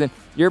football season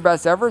your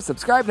best ever.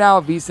 Subscribe now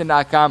at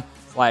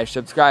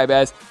vsin.com/subscribe,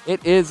 as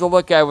it is a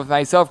look at with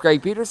myself,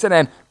 Greg Peterson,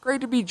 and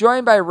great to be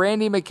joined by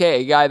Randy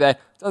McKay, a guy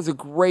that does a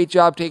great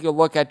job taking a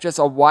look at just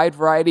a wide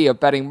variety of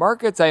betting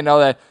markets. I know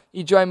that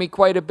he joined me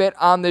quite a bit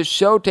on this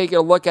show, taking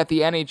a look at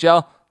the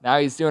NHL. Now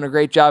he's doing a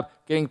great job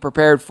getting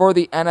prepared for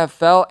the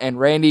NFL. And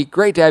Randy,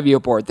 great to have you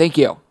aboard. Thank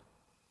you.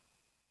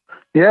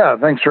 Yeah,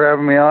 thanks for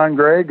having me on,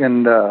 Greg.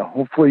 And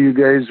hopefully you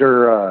guys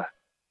are,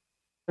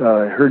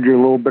 heard you're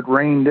a little bit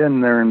rained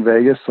in there in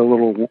Vegas, a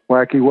little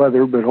wacky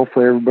weather, but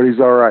hopefully everybody's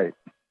all right.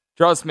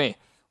 Trust me.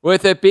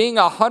 With it being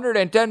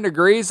 110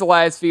 degrees the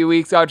last few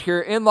weeks out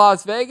here in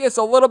Las Vegas,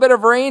 a little bit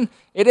of rain,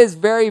 it is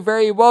very,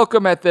 very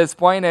welcome at this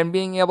point, and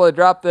being able to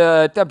drop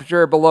the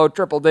temperature below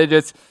triple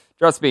digits,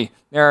 trust me,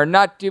 there are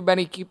not too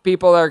many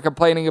people that are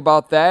complaining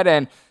about that,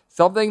 and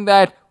something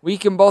that we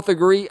can both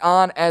agree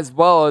on as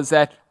well is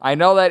that I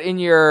know that in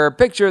your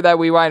picture that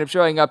we wind up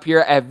showing up here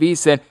at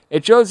VSiN,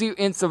 it shows you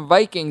in some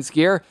Vikings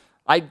gear.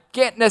 I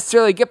can't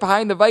necessarily get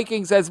behind the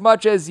Vikings as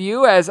much as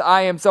you, as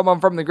I am someone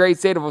from the great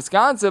state of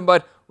Wisconsin,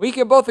 but we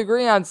can both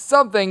agree on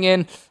something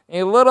in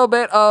a little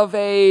bit of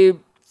a,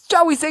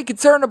 shall we say,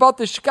 concern about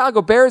the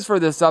Chicago Bears for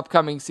this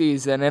upcoming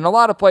season. In a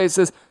lot of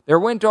places, their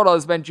win total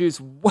has been juiced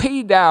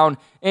way down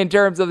in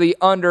terms of the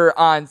under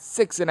on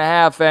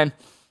 6.5. And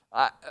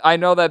I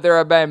know that there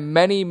have been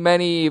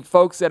many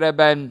folks that have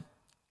been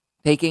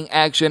taking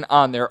action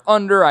on their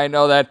under. I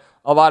know that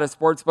a lot of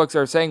sports books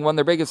are saying one of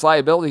their biggest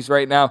liabilities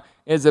right now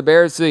is the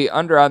Bears to the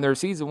under on their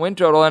season win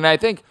total. And I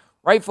think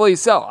rightfully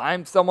so.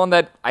 I'm someone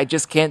that I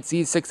just can't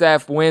see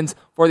 6.5 wins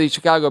for the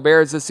Chicago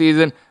Bears this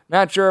season.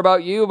 Not sure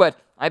about you, but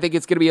I think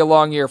it's going to be a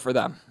long year for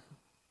them.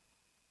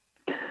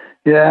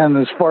 Yeah, and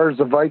as far as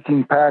the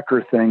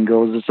Viking-Packer thing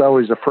goes, it's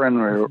always a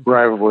friendly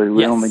rivalry.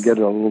 We only get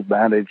a little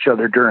bad at each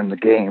other during the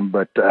game,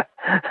 but but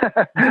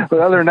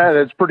other than that,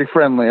 it's pretty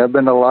friendly. I've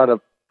been to a lot of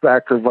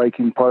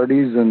Packer-Viking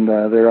parties, and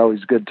they're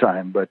always a good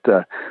time. But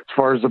as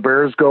far as the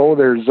Bears go,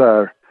 there's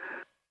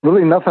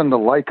really nothing to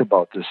like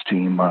about this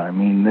team. I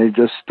mean, they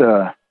just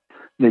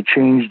they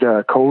changed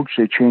coach,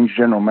 they changed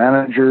general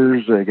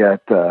managers, they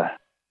got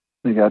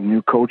a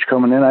new coach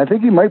coming in. I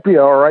think he might be an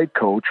all right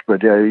coach,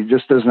 but he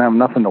just doesn't have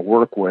nothing to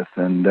work with.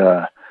 And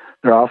their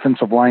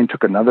offensive line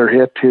took another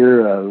hit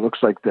here. Looks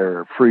like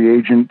their free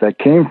agent that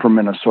came from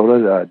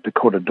Minnesota,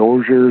 Dakota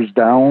Dozier's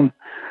down.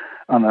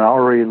 And it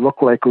already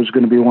looked like it was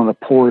going to be one of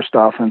the poorest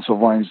offensive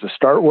lines to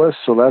start with,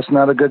 so that's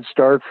not a good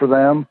start for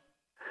them.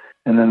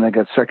 And then they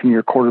got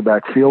second-year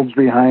quarterback Fields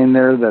behind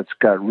there that's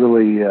got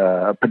really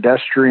a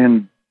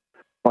pedestrian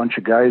bunch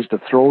of guys to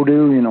throw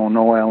to. You know,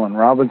 no Allen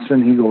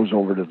Robinson. He goes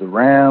over to the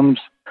Rams.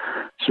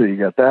 So you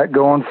got that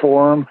going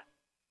for him.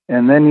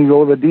 And then you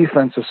go to the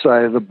defensive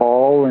side of the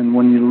ball, and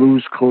when you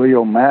lose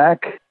Khalil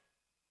Mack,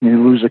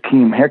 you lose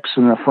Akeem Hicks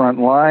in the front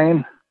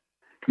line,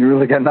 you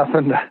really got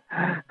nothing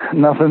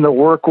to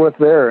work with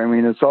there. I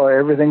mean,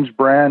 everything's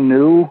brand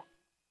new.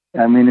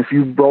 I mean, if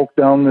you broke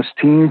down this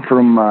team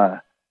from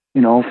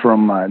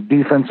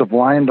defensive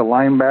line to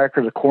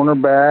linebacker to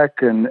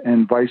cornerback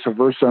and vice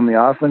versa on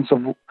the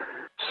offensive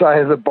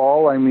side of the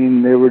ball, I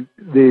mean,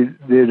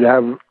 they'd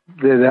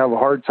have a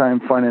hard time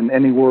finding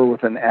anywhere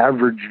with an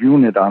average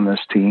unit on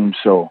this team.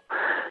 So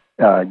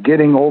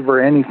getting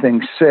over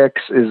anything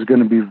 6 is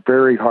going to be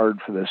very hard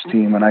for this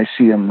team, and I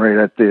see them right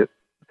at that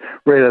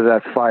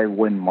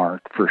 5-win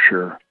mark for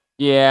sure.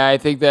 Yeah, I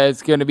think that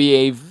it's going to be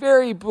a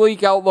very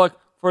bleak outlook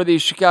for the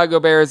Chicago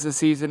Bears this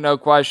season, no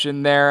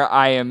question there.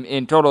 I am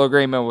in total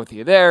agreement with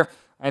you there.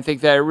 I think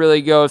that it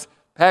really goes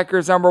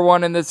Packers number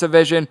 1 in this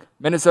division,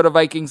 Minnesota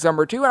Vikings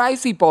number 2, and I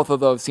see both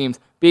of those teams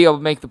being able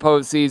to make the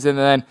postseason. And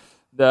then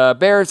the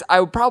Bears, I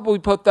would probably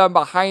put them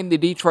behind the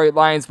Detroit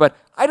Lions, but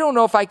I don't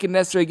know if I can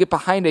necessarily get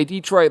behind a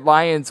Detroit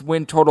Lions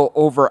win total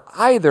over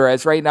either,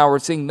 as right now we're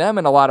seeing them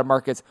in a lot of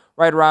markets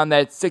right around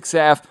that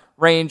 6.5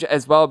 range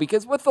as well,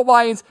 because with the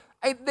Lions,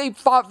 they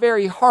fought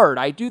very hard.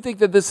 I do think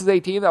that this is a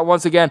team that,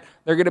 once again,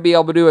 they're going to be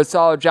able to do a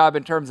solid job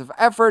in terms of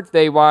effort.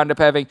 They wound up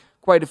having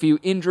quite a few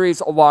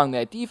injuries along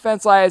that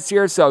defense last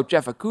year, so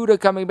Jeff Okudah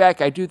coming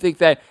back, I do think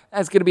that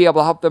that's going to be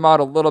able to help them out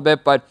a little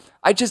bit, but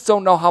I just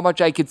don't know how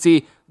much I could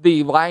see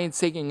the Lions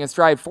taking a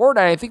stride forward,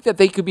 and I think that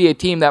they could be a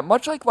team that,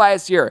 much like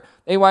last year,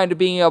 they wind up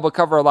being able to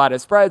cover a lot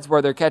of spreads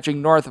where they're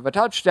catching north of a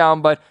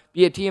touchdown, but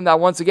be a team that,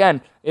 once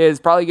again, is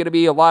probably going to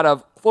be a lot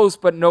of close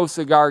but no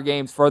cigar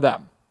games for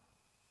them.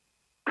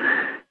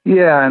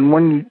 Yeah, and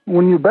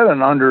when you bet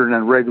an under in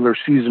a regular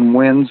season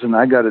wins, and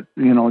I got it,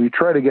 you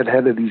try to get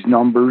ahead of these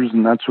numbers,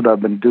 and that's what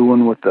I've been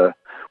doing with the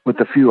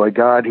few I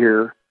got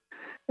here.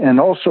 And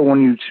also,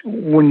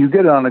 when you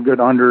get on a good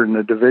under in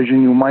the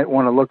division, you might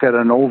want to look at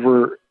an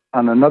over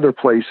on another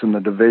place in the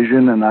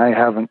division. And I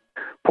haven't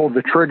pulled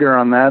the trigger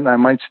on that. I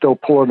might still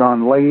pull it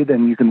on late,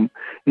 and you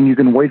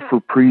can wait for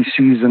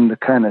preseason to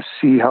kind of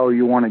see how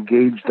you want to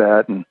gauge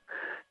that. And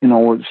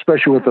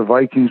especially with the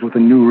Vikings with a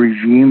new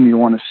regime, you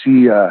want to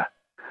see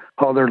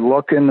how they're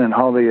looking and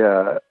how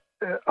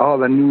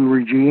the new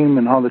regime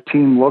and how the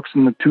team looks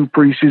in the 2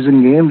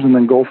 preseason games, and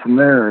then go from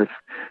there. If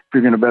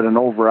you're going to bet an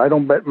over, I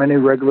don't bet many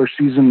regular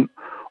season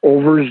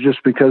overs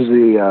just because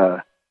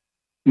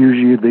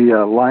usually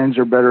the lines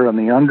are better on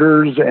the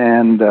unders,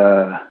 and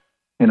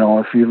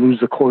if you lose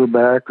a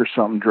quarterback or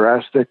something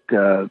drastic,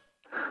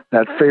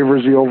 that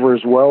favors the over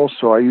as well.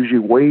 So I usually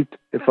wait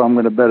if I'm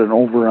going to bet an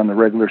over on the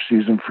regular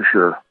season for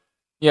sure.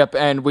 Yep,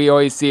 and we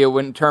always see it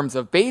in terms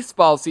of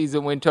baseball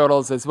season win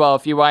totals as well.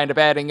 If you wind up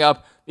adding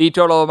up the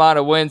total amount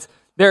of wins,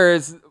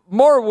 there's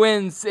more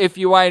wins if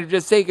you wind up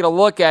just taking a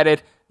look at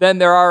it than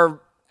there are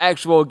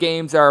actual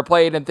games that are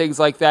played and things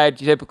like that.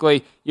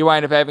 Typically, you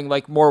wind up having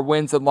like more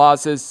wins and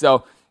losses.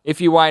 So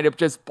if you wind up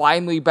just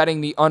blindly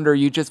betting the under,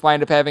 you just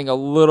wind up having a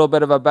little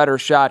bit of a better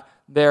shot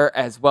there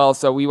as well.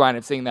 So we wind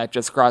up seeing that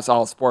just across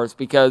all sports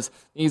because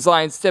these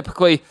lines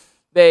typically,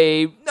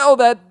 they know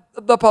that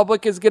the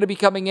public is going to be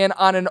coming in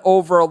on an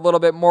over a little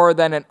bit more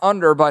than an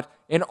under, but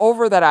an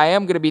over that I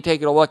am going to be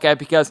taking a look at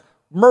because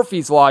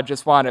Murphy's Law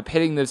just wound up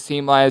hitting this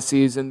team last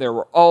season. There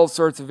were all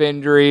sorts of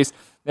injuries.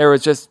 There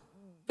was just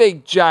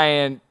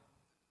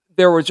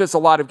there was just a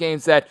lot of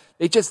games that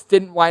they just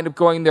didn't wind up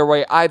going their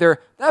way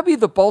either. That'd be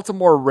the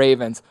Baltimore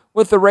Ravens.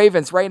 With the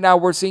Ravens, right now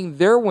we're seeing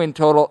their win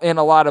total in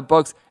a lot of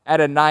books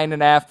at a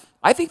 9.5.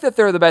 I think that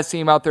they're the best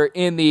team out there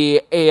in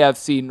the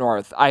AFC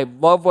North. I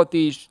love what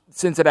the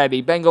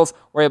Cincinnati Bengals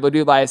were able to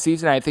do last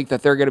season. I think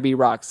that they're going to be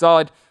rock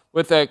solid.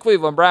 With the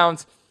Cleveland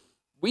Browns,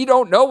 we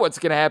don't know what's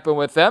going to happen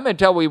with them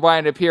until we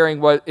wind up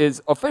hearing what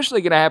is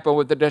officially going to happen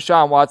with the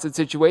Deshaun Watson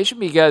situation,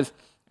 because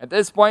at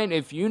this point,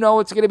 if you know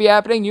what's going to be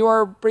happening, you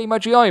are pretty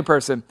much the only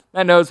person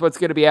that knows what's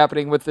going to be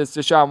happening with this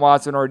Deshaun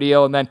Watson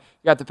ordeal. And then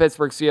you got the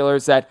Pittsburgh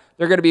Steelers that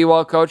they're going to be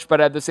well coached,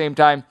 but at the same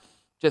time,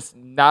 just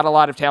not a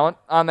lot of talent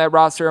on that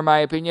roster, in my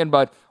opinion.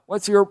 But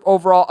what's your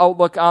overall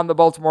outlook on the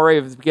Baltimore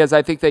Ravens? Because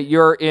I think that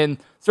you're in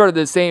sort of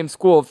the same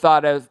school of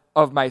thought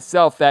of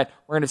myself, that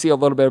we're going to see a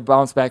little bit of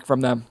bounce back from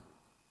them.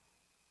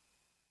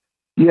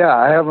 Yeah,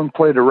 I haven't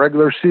played a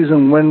regular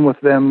season win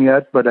with them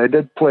yet, but I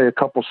did play a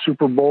couple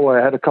Super Bowl.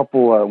 I had a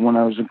couple when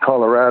I was in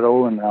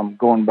Colorado, and I'm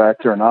going back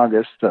there in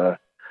August. I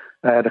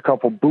had a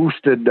couple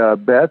boosted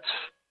bets,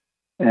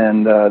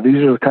 and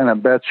these are the kind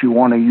of bets you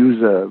want to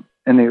use.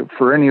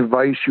 For any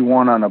advice you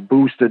want on a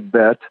boosted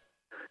bet,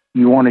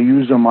 you want to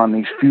use them on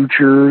these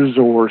futures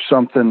or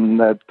something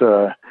that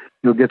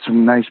you'll get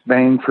some nice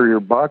bang for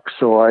your buck.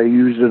 So I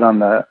used it on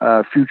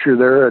the future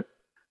there at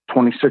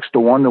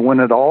 26-1 to win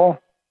it all.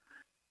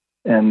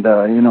 And, the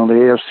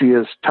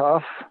AFC is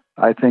tough.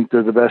 I think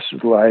they're the best.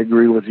 Well, I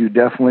agree with you.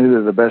 Definitely.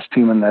 They're the best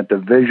team in that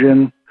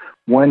division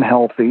when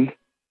healthy.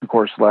 Of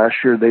course, last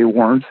year they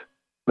weren't,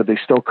 but they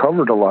still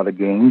covered a lot of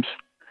games.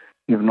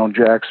 Even though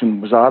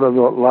Jackson was out of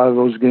a lot of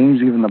those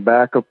games, even the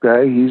backup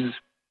guy,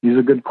 he's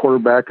a good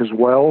quarterback as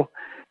well.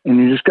 And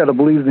you just got to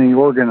believe in the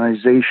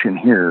organization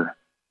here.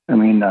 I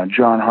mean,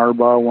 John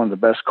Harbaugh, one of the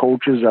best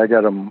coaches. I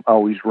got him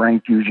always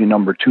ranked usually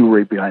number 2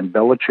 right behind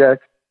Belichick.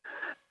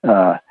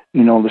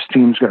 This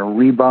team's going to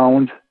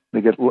rebound.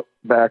 They get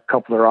back a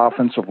couple of their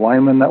offensive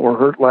linemen that were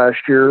hurt last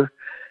year,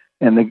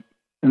 and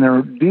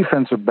their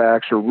defensive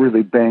backs are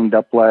really banged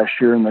up last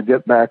year, and they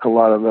get back a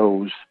lot of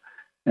those.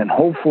 And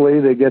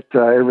hopefully they get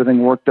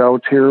everything worked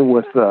out here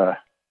with, of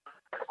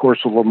course,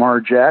 with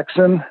Lamar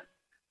Jackson.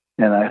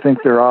 And I think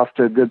they're off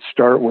to a good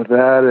start with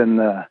that, and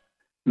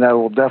that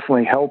will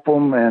definitely help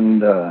them.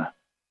 And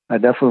I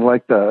definitely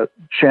like the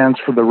chance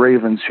for the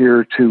Ravens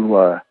here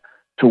to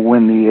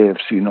win the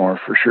AFC North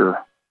for sure.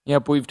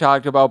 Yep, we've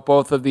talked about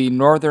both of the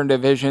northern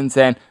divisions,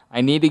 and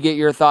I need to get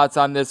your thoughts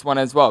on this one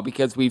as well,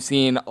 because we've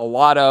seen a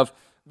lot of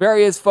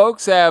various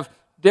folks have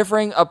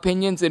differing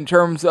opinions in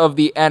terms of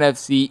the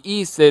NFC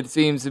East. It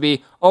seems to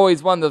be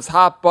always one of those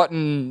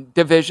hot-button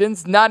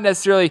divisions, not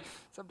necessarily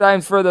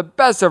sometimes for the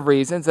best of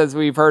reasons, as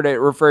we've heard it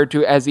referred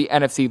to as the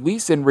NFC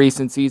least in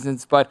recent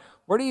seasons. But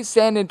where do you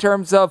stand in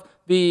terms of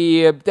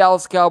the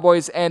Dallas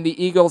Cowboys and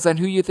the Eagles, and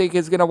who you think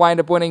is going to wind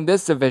up winning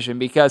this division?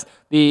 Because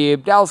the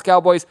Dallas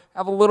Cowboys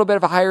have a little bit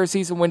of a higher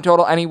season win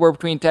total, anywhere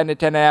between 10 to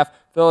 10.5.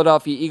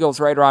 Philadelphia Eagles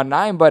right around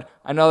 9, but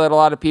I know that a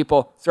lot of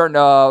people starting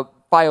to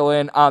file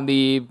in on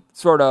the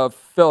sort of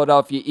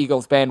Philadelphia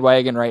Eagles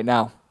bandwagon right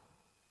now.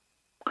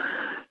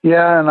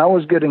 Yeah, and I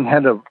was getting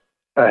ahead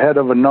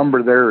of a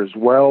number there as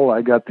well.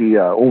 I got the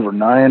over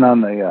 9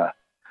 on the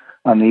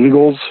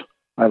Eagles.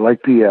 I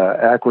like the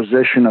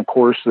acquisition. Of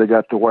course, they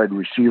got the wide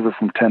receiver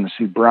from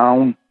Tennessee,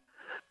 Brown,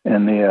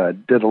 and they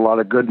did a lot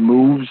of good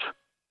moves.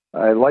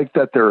 I like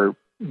that they're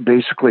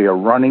basically a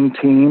running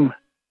team,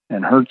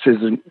 And Hurts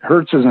isn't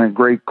a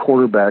great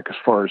quarterback as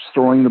far as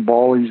throwing the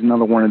ball. He's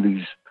another one of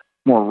these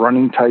more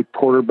running type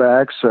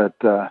quarterbacks that,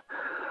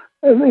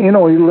 he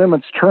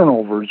limits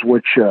turnovers,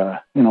 which, we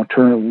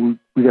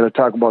got to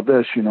talk about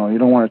this. You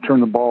don't want to turn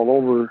the ball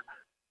over.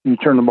 You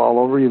turn the ball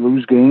over, you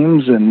lose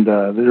games. And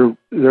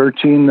they're a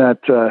team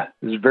that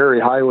is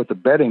very high with the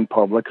betting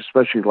public,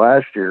 especially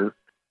last year.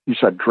 You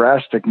saw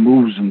drastic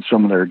moves in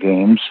some of their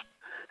games.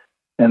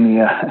 And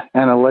the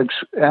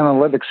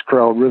analytics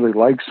crowd really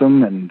likes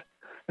them. And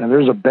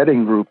there's a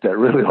betting group that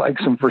really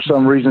likes them for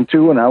some reason,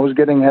 too. And I was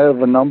getting ahead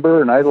of a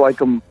number, and I like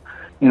them,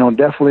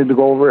 definitely to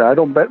go over. I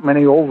don't bet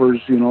many overs,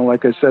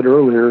 like I said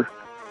earlier,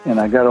 and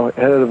I got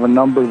ahead of a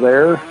number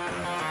there.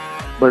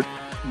 But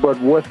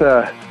with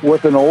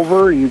an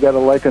over, you got to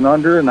like an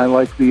under, and I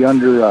like the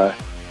under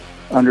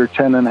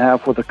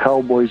 10.5 with the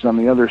Cowboys on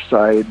the other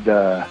side.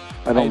 I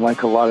don't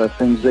like a lot of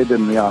things they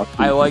did in the offseason.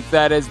 I like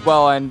that as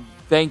well, and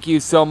thank you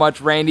so much,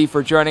 Randy,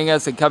 for joining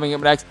us. And coming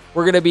up next,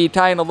 we're going to be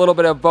tying a little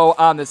bit of bow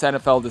on this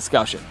NFL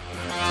discussion.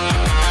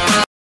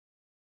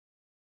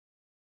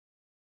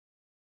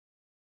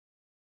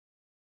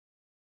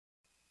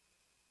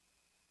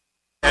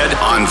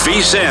 On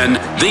VSiN,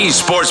 the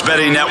Sports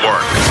Betting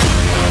Network.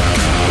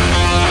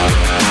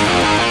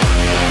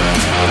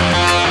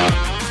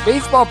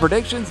 Baseball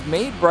predictions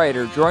made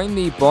brighter. Join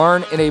the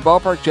Barn in a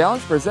Ballpark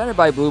Challenge presented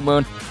by Blue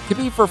Moon.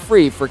 Compete for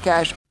free for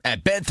cash.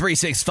 At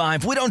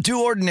Bet365, we don't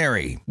do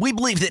ordinary. We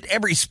believe that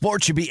every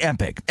sport should be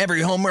epic.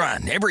 Every home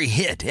run, every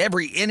hit,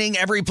 every inning,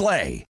 every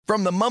play.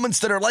 From the moments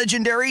that are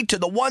legendary to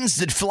the ones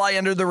that fly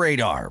under the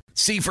radar.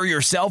 See for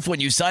yourself when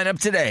you sign up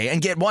today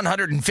and get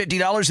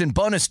 $150 in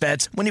bonus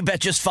bets when you bet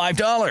just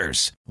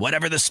 $5.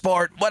 Whatever the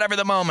sport, whatever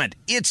the moment,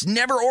 it's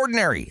never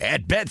ordinary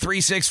at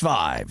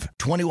Bet365.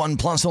 21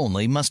 plus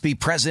only. Must be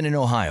present in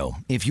Ohio.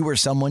 If you or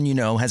someone you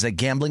know has a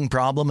gambling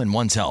problem and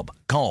wants help,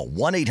 call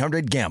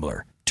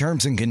 1-800-GAMBLER.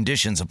 Terms and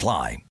conditions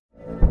apply.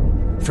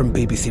 From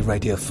BBC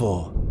Radio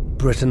 4,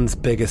 Britain's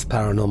biggest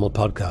paranormal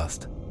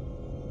podcast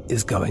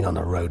is going on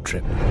a road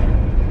trip.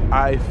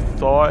 I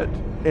thought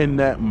in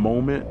that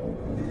moment,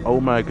 oh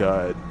my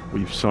God,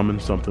 we've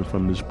summoned something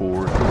from this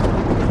board.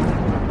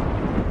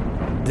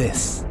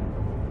 This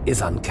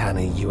is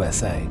Uncanny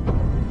USA.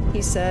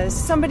 He says,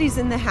 somebody's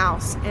in the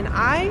house, and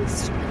I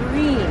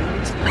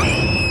screamed.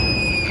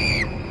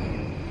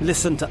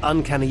 Listen to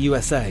Uncanny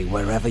USA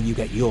wherever you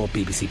get your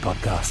BBC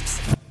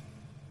podcasts,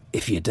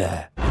 if you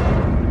dare.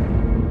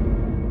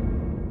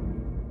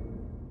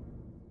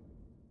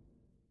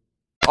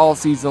 All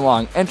season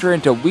long. Enter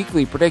into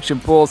weekly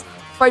prediction pools.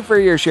 Fight for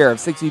your share of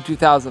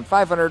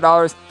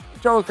 $62,500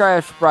 total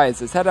cash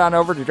prizes. Head on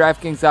over to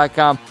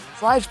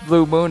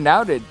DraftKings.com/Blue Moon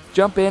now to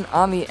jump in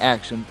on the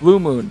action. Blue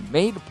Moon,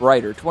 made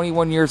brighter.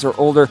 21 years or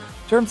older.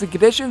 Terms and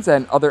conditions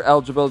and other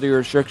eligibility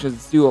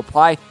restrictions do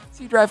apply.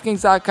 See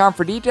DraftKings.com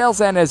for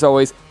details. And as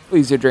always,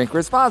 please do drink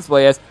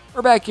responsibly, as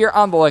we're back here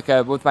on the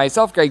Lookout with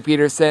myself, Greg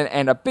Peterson,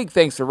 and a big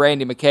thanks to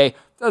Randy McKay.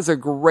 Does a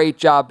great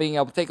job being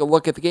able to take a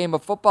look at the game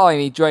of football,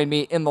 and he joined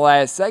me in the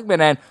last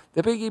segment. And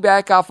to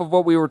piggyback off of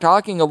what we were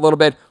talking a little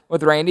bit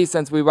with Randy,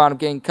 since we wound up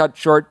getting cut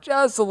short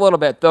just a little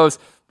bit, those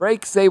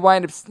breaks, they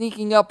wind up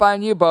sneaking up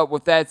on you. But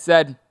with that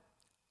said,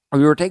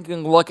 we were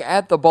taking a look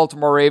at the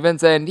Baltimore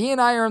Ravens, and he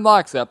and I are in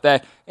lockstep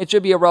that it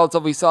should be a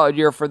relatively solid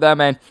year for them.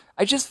 And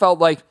I just felt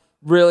like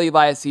really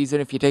last season,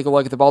 if you take a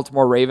look at the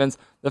Baltimore Ravens,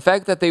 the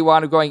fact that they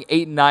wound up going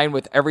 8-9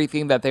 with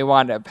everything that they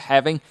wound up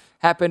having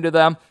happen to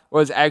them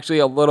was actually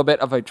a little bit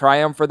of a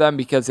triumph for them,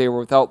 because they were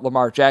without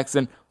Lamar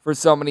Jackson for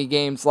so many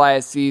games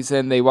last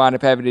season. They wound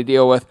up having to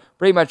deal with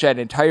pretty much that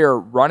entire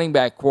running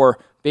back core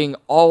being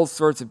all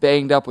sorts of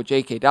banged up, with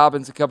J.K.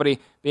 Dobbins and company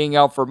being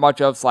out for much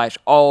of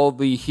 / all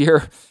the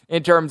year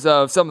in terms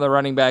of some of the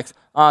running backs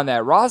on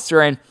that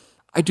roster. And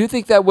I do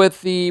think that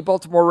with the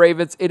Baltimore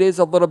Ravens, it is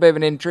a little bit of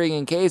an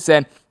intriguing case.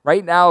 And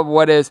right now,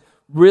 what is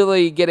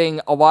really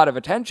getting a lot of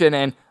attention,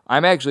 and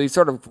I'm actually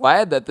sort of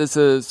glad that this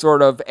is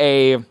sort of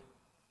a,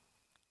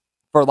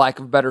 for lack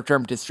of a better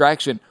term,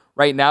 distraction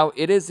right now,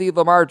 it is the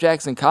Lamar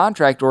Jackson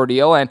contract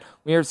ordeal. And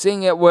we are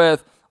seeing it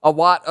with a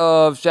lot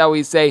of, shall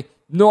we say,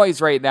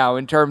 noise right now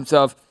in terms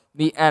of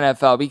the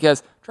NFL,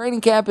 because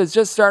training camp is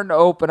just starting to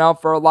open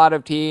up for a lot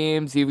of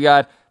teams. You've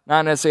got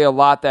not necessarily a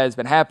lot that has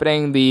been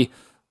happening. The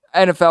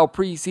NFL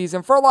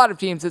preseason, for a lot of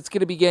teams, it's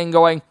going to be getting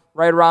going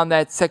right around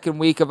that second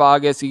week of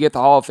August. You get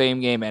the Hall of Fame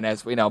game, and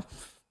as we know,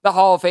 the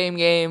Hall of Fame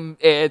game,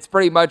 it's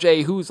pretty much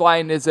a whose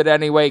line is it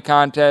anyway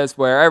contest,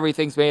 where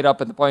everything's made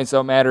up and the points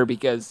don't matter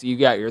because you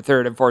got your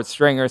third and fourth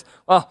stringers.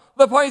 Well,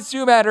 the points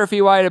do matter if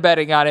you wind up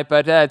betting on it,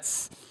 but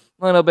that's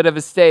a little bit of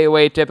a stay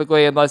away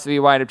typically, unless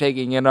you wind up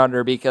taking it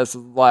under, because a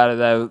lot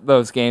of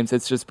those games,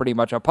 it's just pretty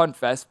much a punt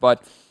fest.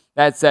 But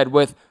that said,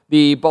 with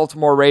the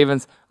Baltimore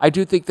Ravens, I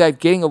do think that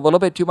getting a little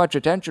bit too much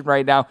attention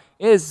right now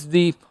is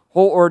the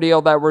whole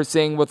ordeal that we're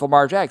seeing with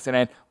Lamar Jackson.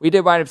 And we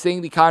did wind up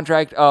seeing the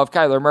contract of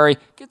Kyler Murray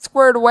get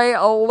squared away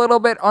a little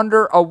bit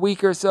under a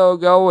week or so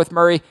ago, with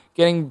Murray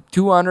getting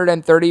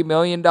 $230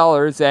 million.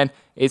 And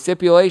a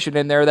stipulation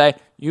in there that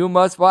you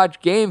must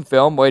watch game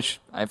film, which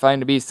I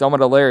find to be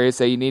somewhat hilarious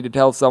that you need to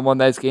tell someone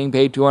that's getting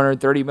paid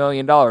 $230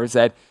 million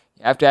that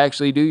you have to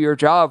actually do your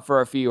job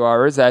for a few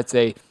hours. That's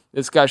a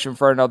discussion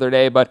for another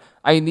day. But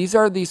I mean, these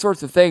are the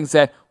sorts of things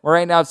that we're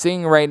right now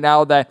seeing right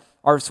now that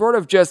are sort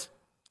of just,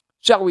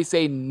 shall we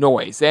say,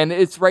 noise. And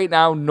it's right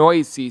now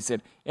noise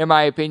season, in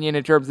my opinion,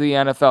 in terms of the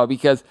NFL,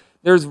 because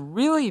there's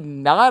really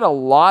not a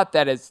lot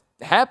that has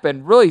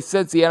happened really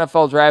since the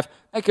NFL draft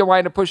that can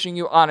wind up pushing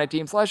you on a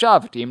team /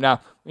 off a team.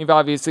 Now, we've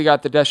obviously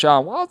got the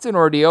Deshaun Watson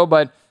ordeal,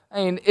 but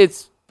I mean,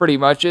 it's pretty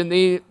much in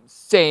the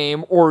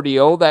same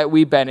ordeal that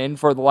we've been in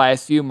for the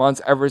last few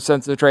months ever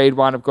since the trade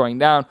wound up going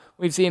down.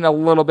 We've seen a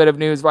little bit of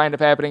news wind up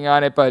happening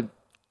on it, but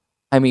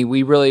I mean,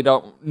 we really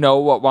don't know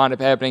what wound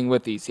up happening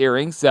with these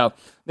hearings, so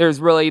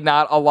there's really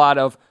not a lot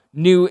of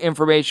new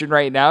information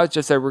right now. It's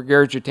just a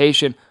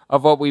regurgitation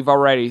of what we've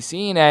already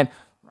seen, and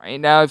right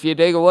now, if you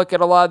take a look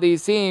at a lot of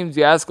these teams,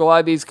 you ask a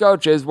lot of these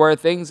coaches where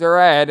things are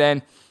at,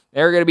 and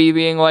they're going to be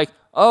being like,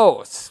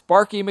 oh,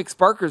 Sparky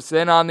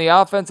McSparkerson on the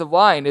offensive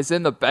line is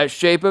in the best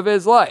shape of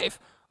his life.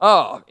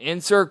 Oh,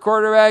 insert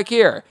quarterback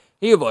here.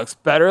 He looks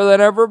better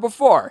than ever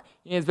before.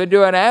 He's been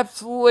doing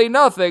absolutely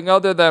nothing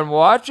other than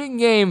watching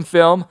game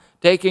film,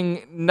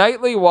 taking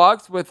nightly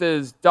walks with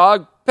his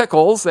dog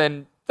Pickles,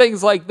 and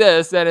things like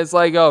this, and it's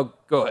like, oh,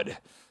 good.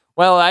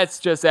 Well, that's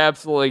just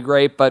absolutely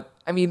great, but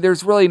I mean,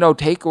 there's really no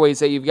takeaways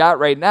that you've got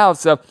right now,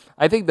 so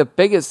I think the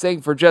biggest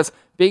thing for just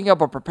being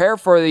able to prepare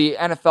for the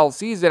NFL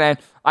season, and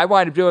I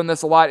wind up doing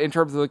this a lot in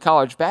terms of the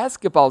college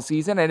basketball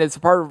season, and it's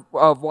part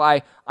of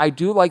why I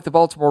do like the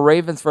Baltimore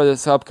Ravens for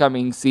this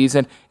upcoming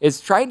season,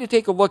 is trying to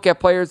take a look at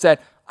players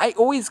that I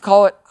always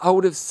call it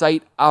out of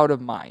sight, out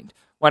of mind.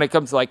 When it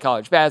comes to like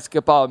college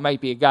basketball, it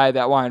might be a guy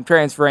that wound up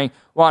transferring,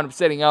 wound up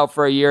sitting out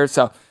for a year,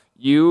 so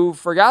you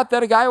forgot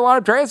that a guy wound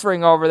up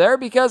transferring over there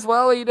because,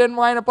 well, he didn't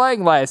wind up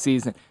playing last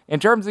season. In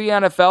terms of the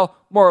NFL,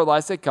 more or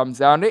less it comes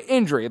down to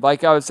injury,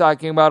 like I was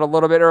talking about a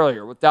little bit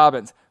earlier with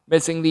Dobbins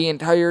missing the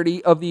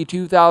entirety of the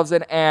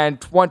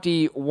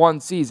 2021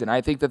 season. I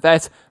think that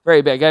that's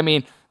very big. I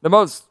mean, the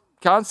most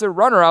constant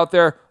runner out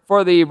there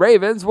for the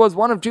Ravens was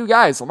one of two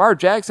guys, Lamar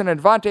Jackson and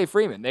Devontae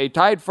Freeman. They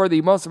tied for the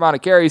most amount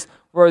of carries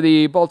for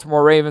the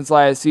Baltimore Ravens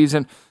last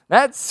season.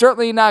 That's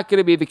certainly not going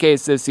to be the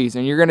case this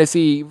season. You're going to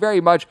see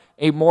very much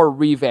a more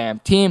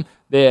revamped team.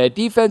 The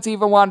defense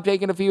even wound up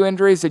taking a few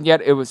injuries, and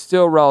yet it was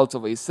still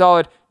relatively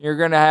solid. You're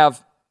going to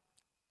have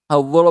a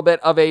little bit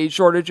of a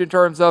shortage in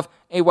terms of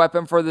a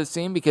weapon for this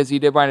team because you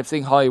did wind up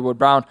seeing Hollywood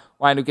Brown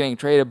wind up getting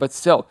traded, but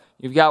still,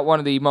 you've got one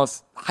of the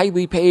most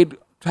highly paid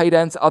tight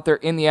ends out there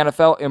in the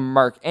NFL in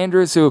Mark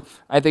Andrews, who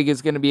I think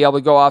is going to be able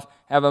to go off,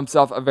 have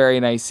himself a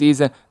very nice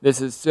season. This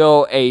is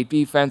still a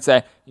defense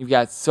that you've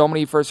got so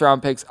many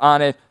first-round picks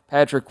on it.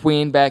 Patrick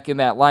Queen back in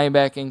that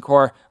linebacking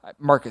core.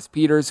 Marcus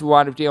Peters, who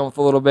wound up dealing with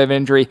a little bit of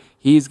injury,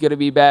 he's going to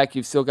be back.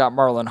 You've still got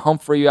Marlon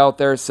Humphrey out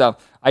there. So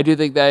I do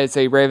think that it's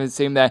a Ravens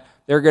team that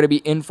they're going to be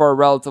in for a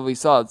relatively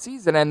solid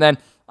season. And then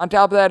on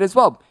top of that as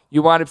well,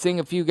 you wind up seeing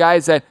a few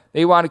guys that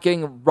they wound up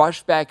getting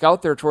rushed back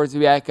out there towards the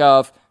back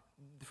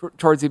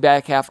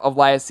half of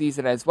last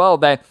season as well,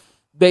 that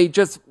they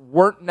just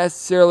weren't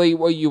necessarily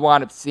what you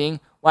wound up seeing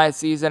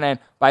last season. And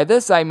by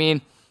this, I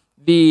mean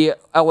the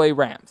LA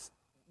Rams.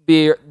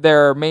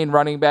 Their main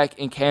running back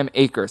in Cam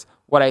Akers.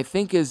 What I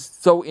think is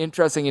so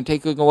interesting in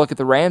taking a look at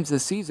the Rams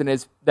this season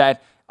is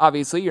that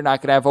obviously you're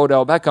not going to have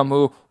Odell Beckham,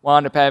 who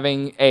wound up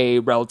having a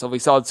relatively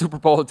solid Super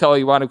Bowl until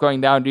he wound up going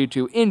down due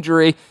to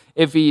injury.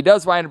 If he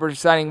does wind up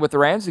signing with the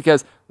Rams,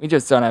 because we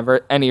just don't have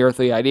any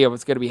earthly idea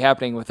what's going to be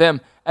happening with him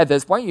at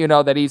this point, you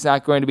know that he's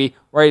not going to be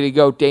ready to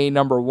go day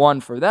number one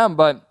for them.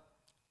 But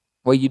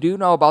what you do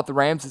know about the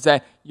Rams is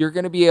that you're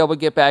going to be able to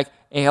get back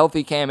a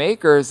healthy Cam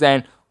Akers,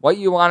 and what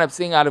you wind up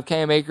seeing out of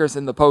Cam Akers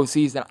in the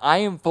postseason, I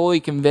am fully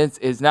convinced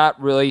is not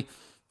really,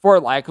 for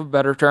lack of a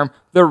better term,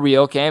 the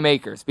real Cam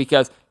Akers,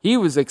 because he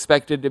was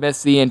expected to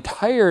miss the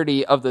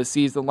entirety of the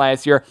season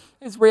last year.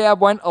 His rehab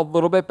went a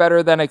little bit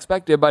better than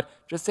expected, but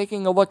just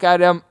taking a look at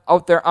him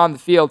out there on the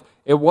field,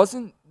 it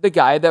wasn't the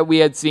guy that we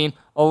had seen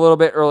a little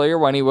bit earlier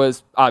when he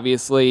was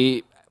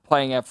obviously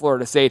playing at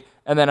Florida State,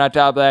 and then on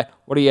top of that,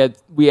 what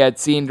we had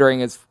seen during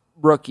his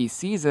rookie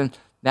season.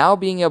 Now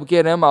being able to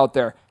get him out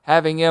there,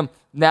 having him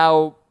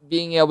now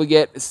being able to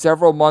get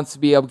several months to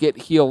be able to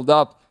get healed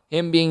up,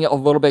 him being a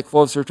little bit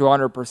closer to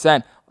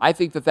 100%, I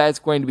think that that's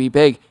going to be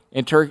big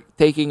in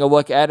taking a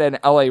look at an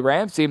LA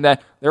Rams team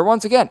that they're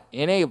once again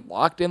in a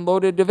locked and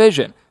loaded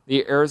division.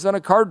 The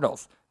Arizona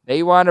Cardinals,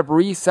 they wound up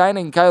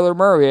re-signing Kyler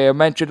Murray, I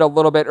mentioned a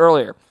little bit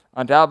earlier.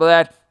 On top of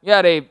that, you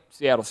had a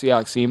Seattle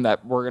Seahawks team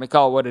that we're going to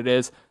call it what it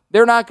is.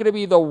 They're not going to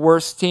be the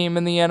worst team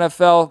in the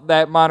NFL.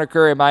 That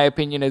moniker, in my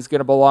opinion, is going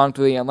to belong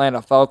to the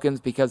Atlanta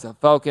Falcons, because the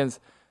Falcons,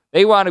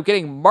 they wound up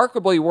getting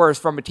markedly worse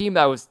from a team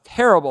that was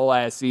terrible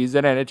last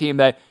season and a team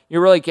that you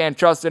really can't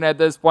trust in at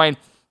this point.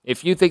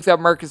 If you think that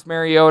Marcus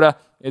Mariota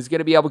is going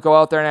to be able to go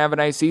out there and have a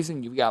nice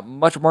season, you've got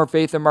much more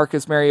faith in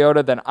Marcus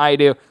Mariota than I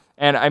do.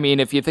 And I mean,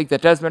 if you think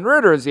that Desmond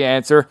Ridder is the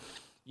answer,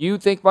 you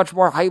think much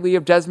more highly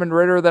of Desmond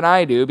Ridder than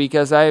I do,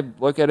 because I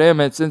look at him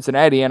at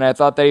Cincinnati and I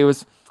thought that he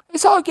was a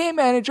solid game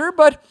manager,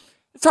 but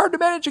it's hard to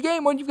manage a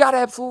game when you've got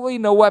absolutely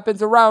no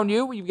weapons around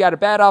you. You've got a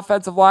bad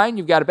offensive line.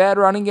 You've got a bad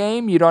running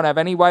game. You don't have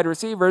any wide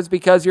receivers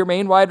because your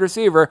main wide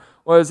receiver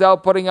was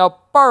out putting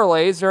out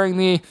parlays during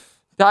the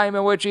time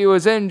in which he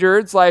was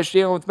injured /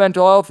 dealing with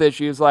mental health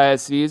issues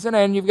last season,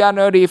 and you've got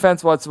no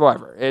defense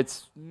whatsoever.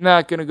 It's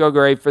not going to go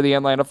great for the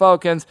Atlanta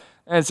Falcons,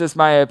 and it's just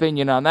my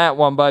opinion on that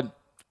one. But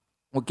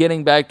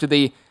getting back to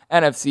the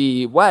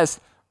NFC West,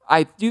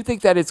 I do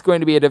think that it's going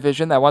to be a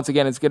division that, once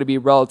again, is going to be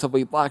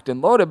relatively locked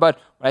and loaded, but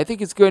I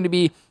think it's going to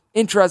be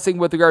interesting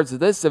with regards to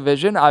this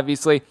division.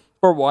 Obviously,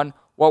 for one,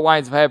 what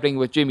winds up happening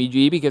with Jimmy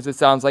G, because it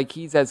sounds like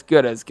he's as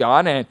good as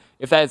gone, and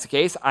if that's the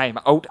case, I am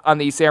out on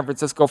the San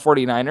Francisco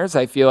 49ers.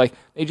 I feel like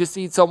they just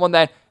need someone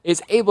that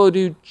is able to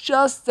do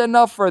just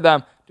enough for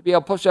them to be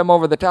able to push them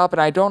over the top,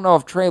 and I don't know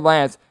if Trey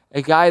Lance,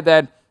 a guy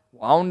that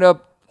wound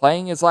up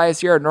playing his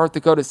last year at North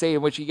Dakota State,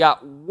 in which he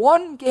got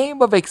one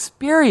game of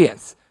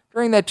experience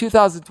during that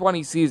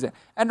 2020 season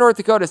at North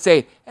Dakota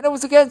State, and it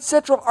was against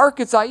Central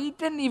Arkansas. He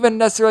didn't even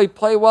necessarily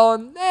play well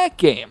in that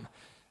game.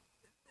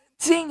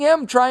 Seeing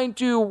him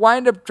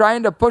wind up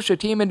trying to push a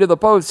team into the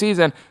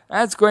postseason,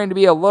 that's going to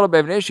be a little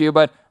bit of an issue,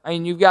 but I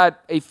mean, you've got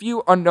a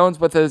few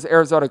unknowns with his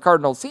Arizona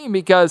Cardinals team,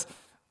 because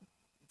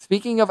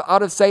speaking of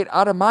out of sight,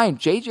 out of mind,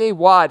 J.J.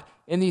 Watt,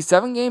 in the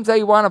 7 games that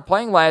he wound up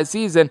playing last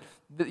season,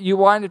 you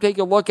wanted to take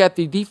a look at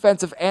the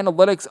defensive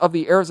analytics of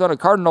the Arizona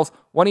Cardinals.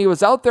 When he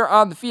was out there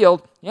on the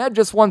field, he had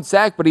just 1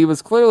 sack, but he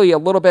was clearly a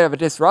little bit of a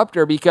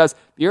disruptor, because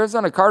the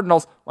Arizona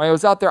Cardinals, when he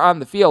was out there on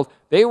the field,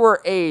 they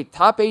were a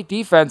top 8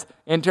 defense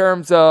in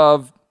terms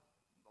of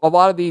a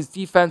lot of these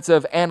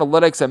defensive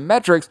analytics and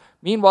metrics.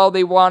 Meanwhile,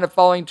 they wound up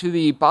falling to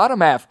the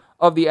bottom half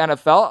of the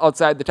NFL,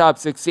 outside the top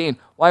 16,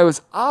 while he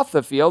was off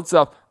the field.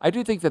 So I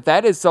do think that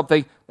that is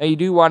something that you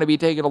do want to be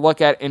taking a look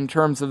at in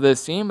terms of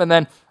this team. And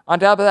then on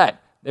top of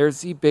that,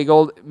 there's the big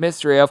old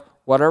mystery of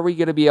what are we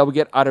going to be able to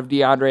get out of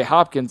DeAndre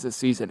Hopkins this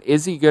season?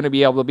 Is he going to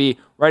be able to be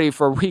ready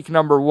for week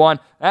number 1?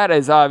 That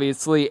is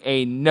obviously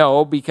a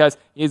no, because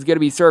he's going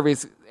to be serving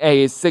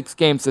a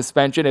 6-game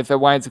suspension. If it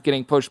winds up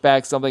getting pushed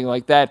back, something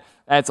like that,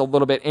 that's a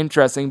little bit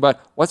interesting.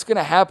 But what's going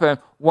to happen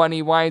when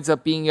he winds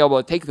up being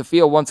able to take the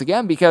field once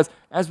again? Because,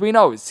 as we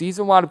know, his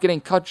season wound up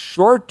getting cut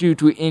short due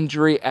to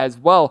injury as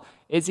well.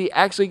 Is he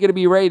actually going to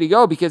be ready to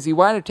go? Because he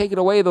wound up taking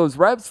away those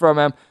reps from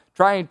him,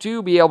 trying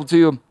to be able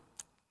to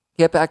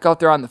get back out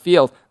there on the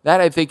field.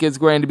 That, I think, is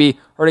going to be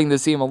hurting the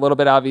team a little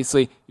bit.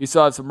 Obviously, you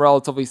still have some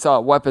relatively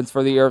solid weapons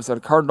for the Arizona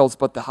Cardinals,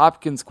 but the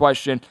Hopkins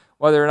question,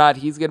 whether or not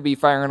he's going to be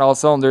firing on all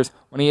cylinders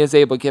when he is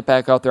able to get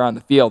back out there on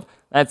the field,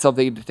 that's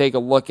something to take a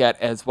look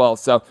at as well.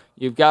 So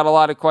you've got a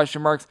lot of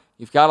question marks.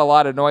 You've got a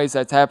lot of noise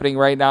that's happening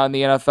right now in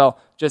the NFL.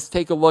 Just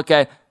take a look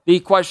at the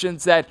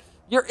questions that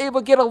you're able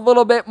to get a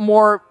little bit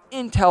more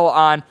intel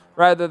on,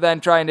 rather than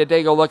trying to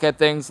take a look at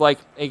things like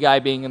a guy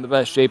being in the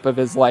best shape of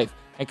his life.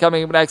 And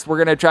coming up next, we're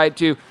going to try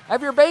to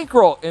have your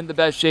bankroll in the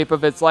best shape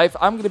of its life.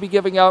 I'm going to be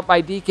giving out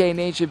my DK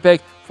Nation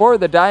pick for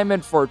the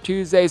Diamond for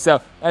Tuesday.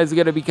 So that is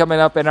going to be coming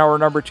up in hour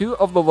number 2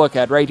 of The Look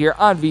Ahead right here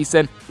on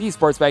VSiN, the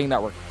Sports Betting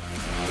Network.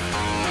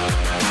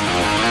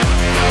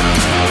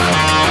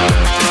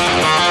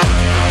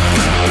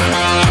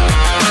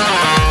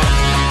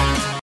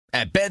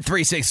 At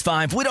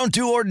Bet365, we don't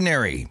do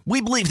ordinary. We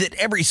believe that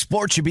every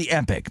sport should be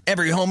epic.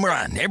 Every home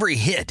run, every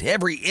hit,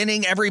 every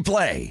inning, every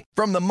play.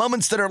 From the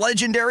moments that are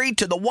legendary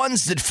to the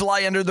ones that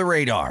fly under the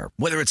radar.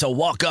 Whether it's a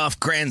walk-off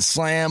grand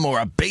slam or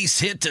a base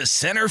hit to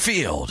center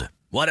field.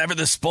 Whatever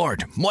the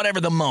sport, whatever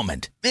the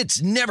moment.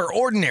 It's never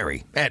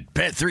ordinary at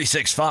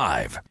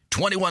Bet365.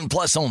 21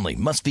 plus only.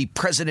 Must be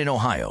present in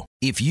Ohio.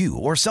 If you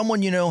or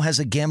someone you know has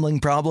a gambling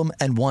problem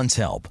and wants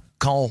help,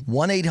 call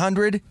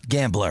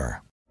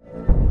 1-800-GAMBLER.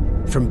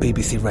 From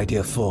BBC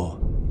Radio 4,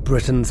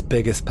 Britain's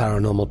biggest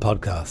paranormal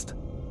podcast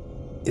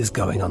is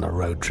going on a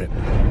road trip.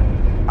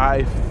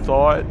 I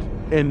thought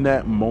in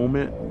that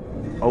moment,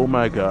 oh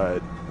my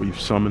God, we've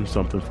summoned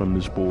something from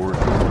this board.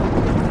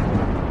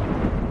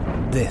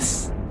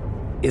 This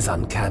is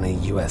Uncanny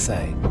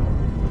USA.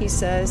 He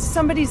says,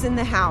 somebody's in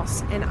the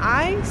house, and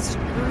I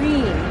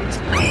screamed.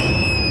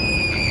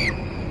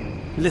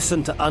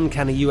 Listen to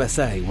Uncanny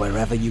USA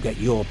wherever you get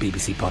your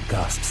BBC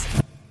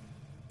podcasts,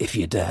 if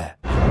you dare.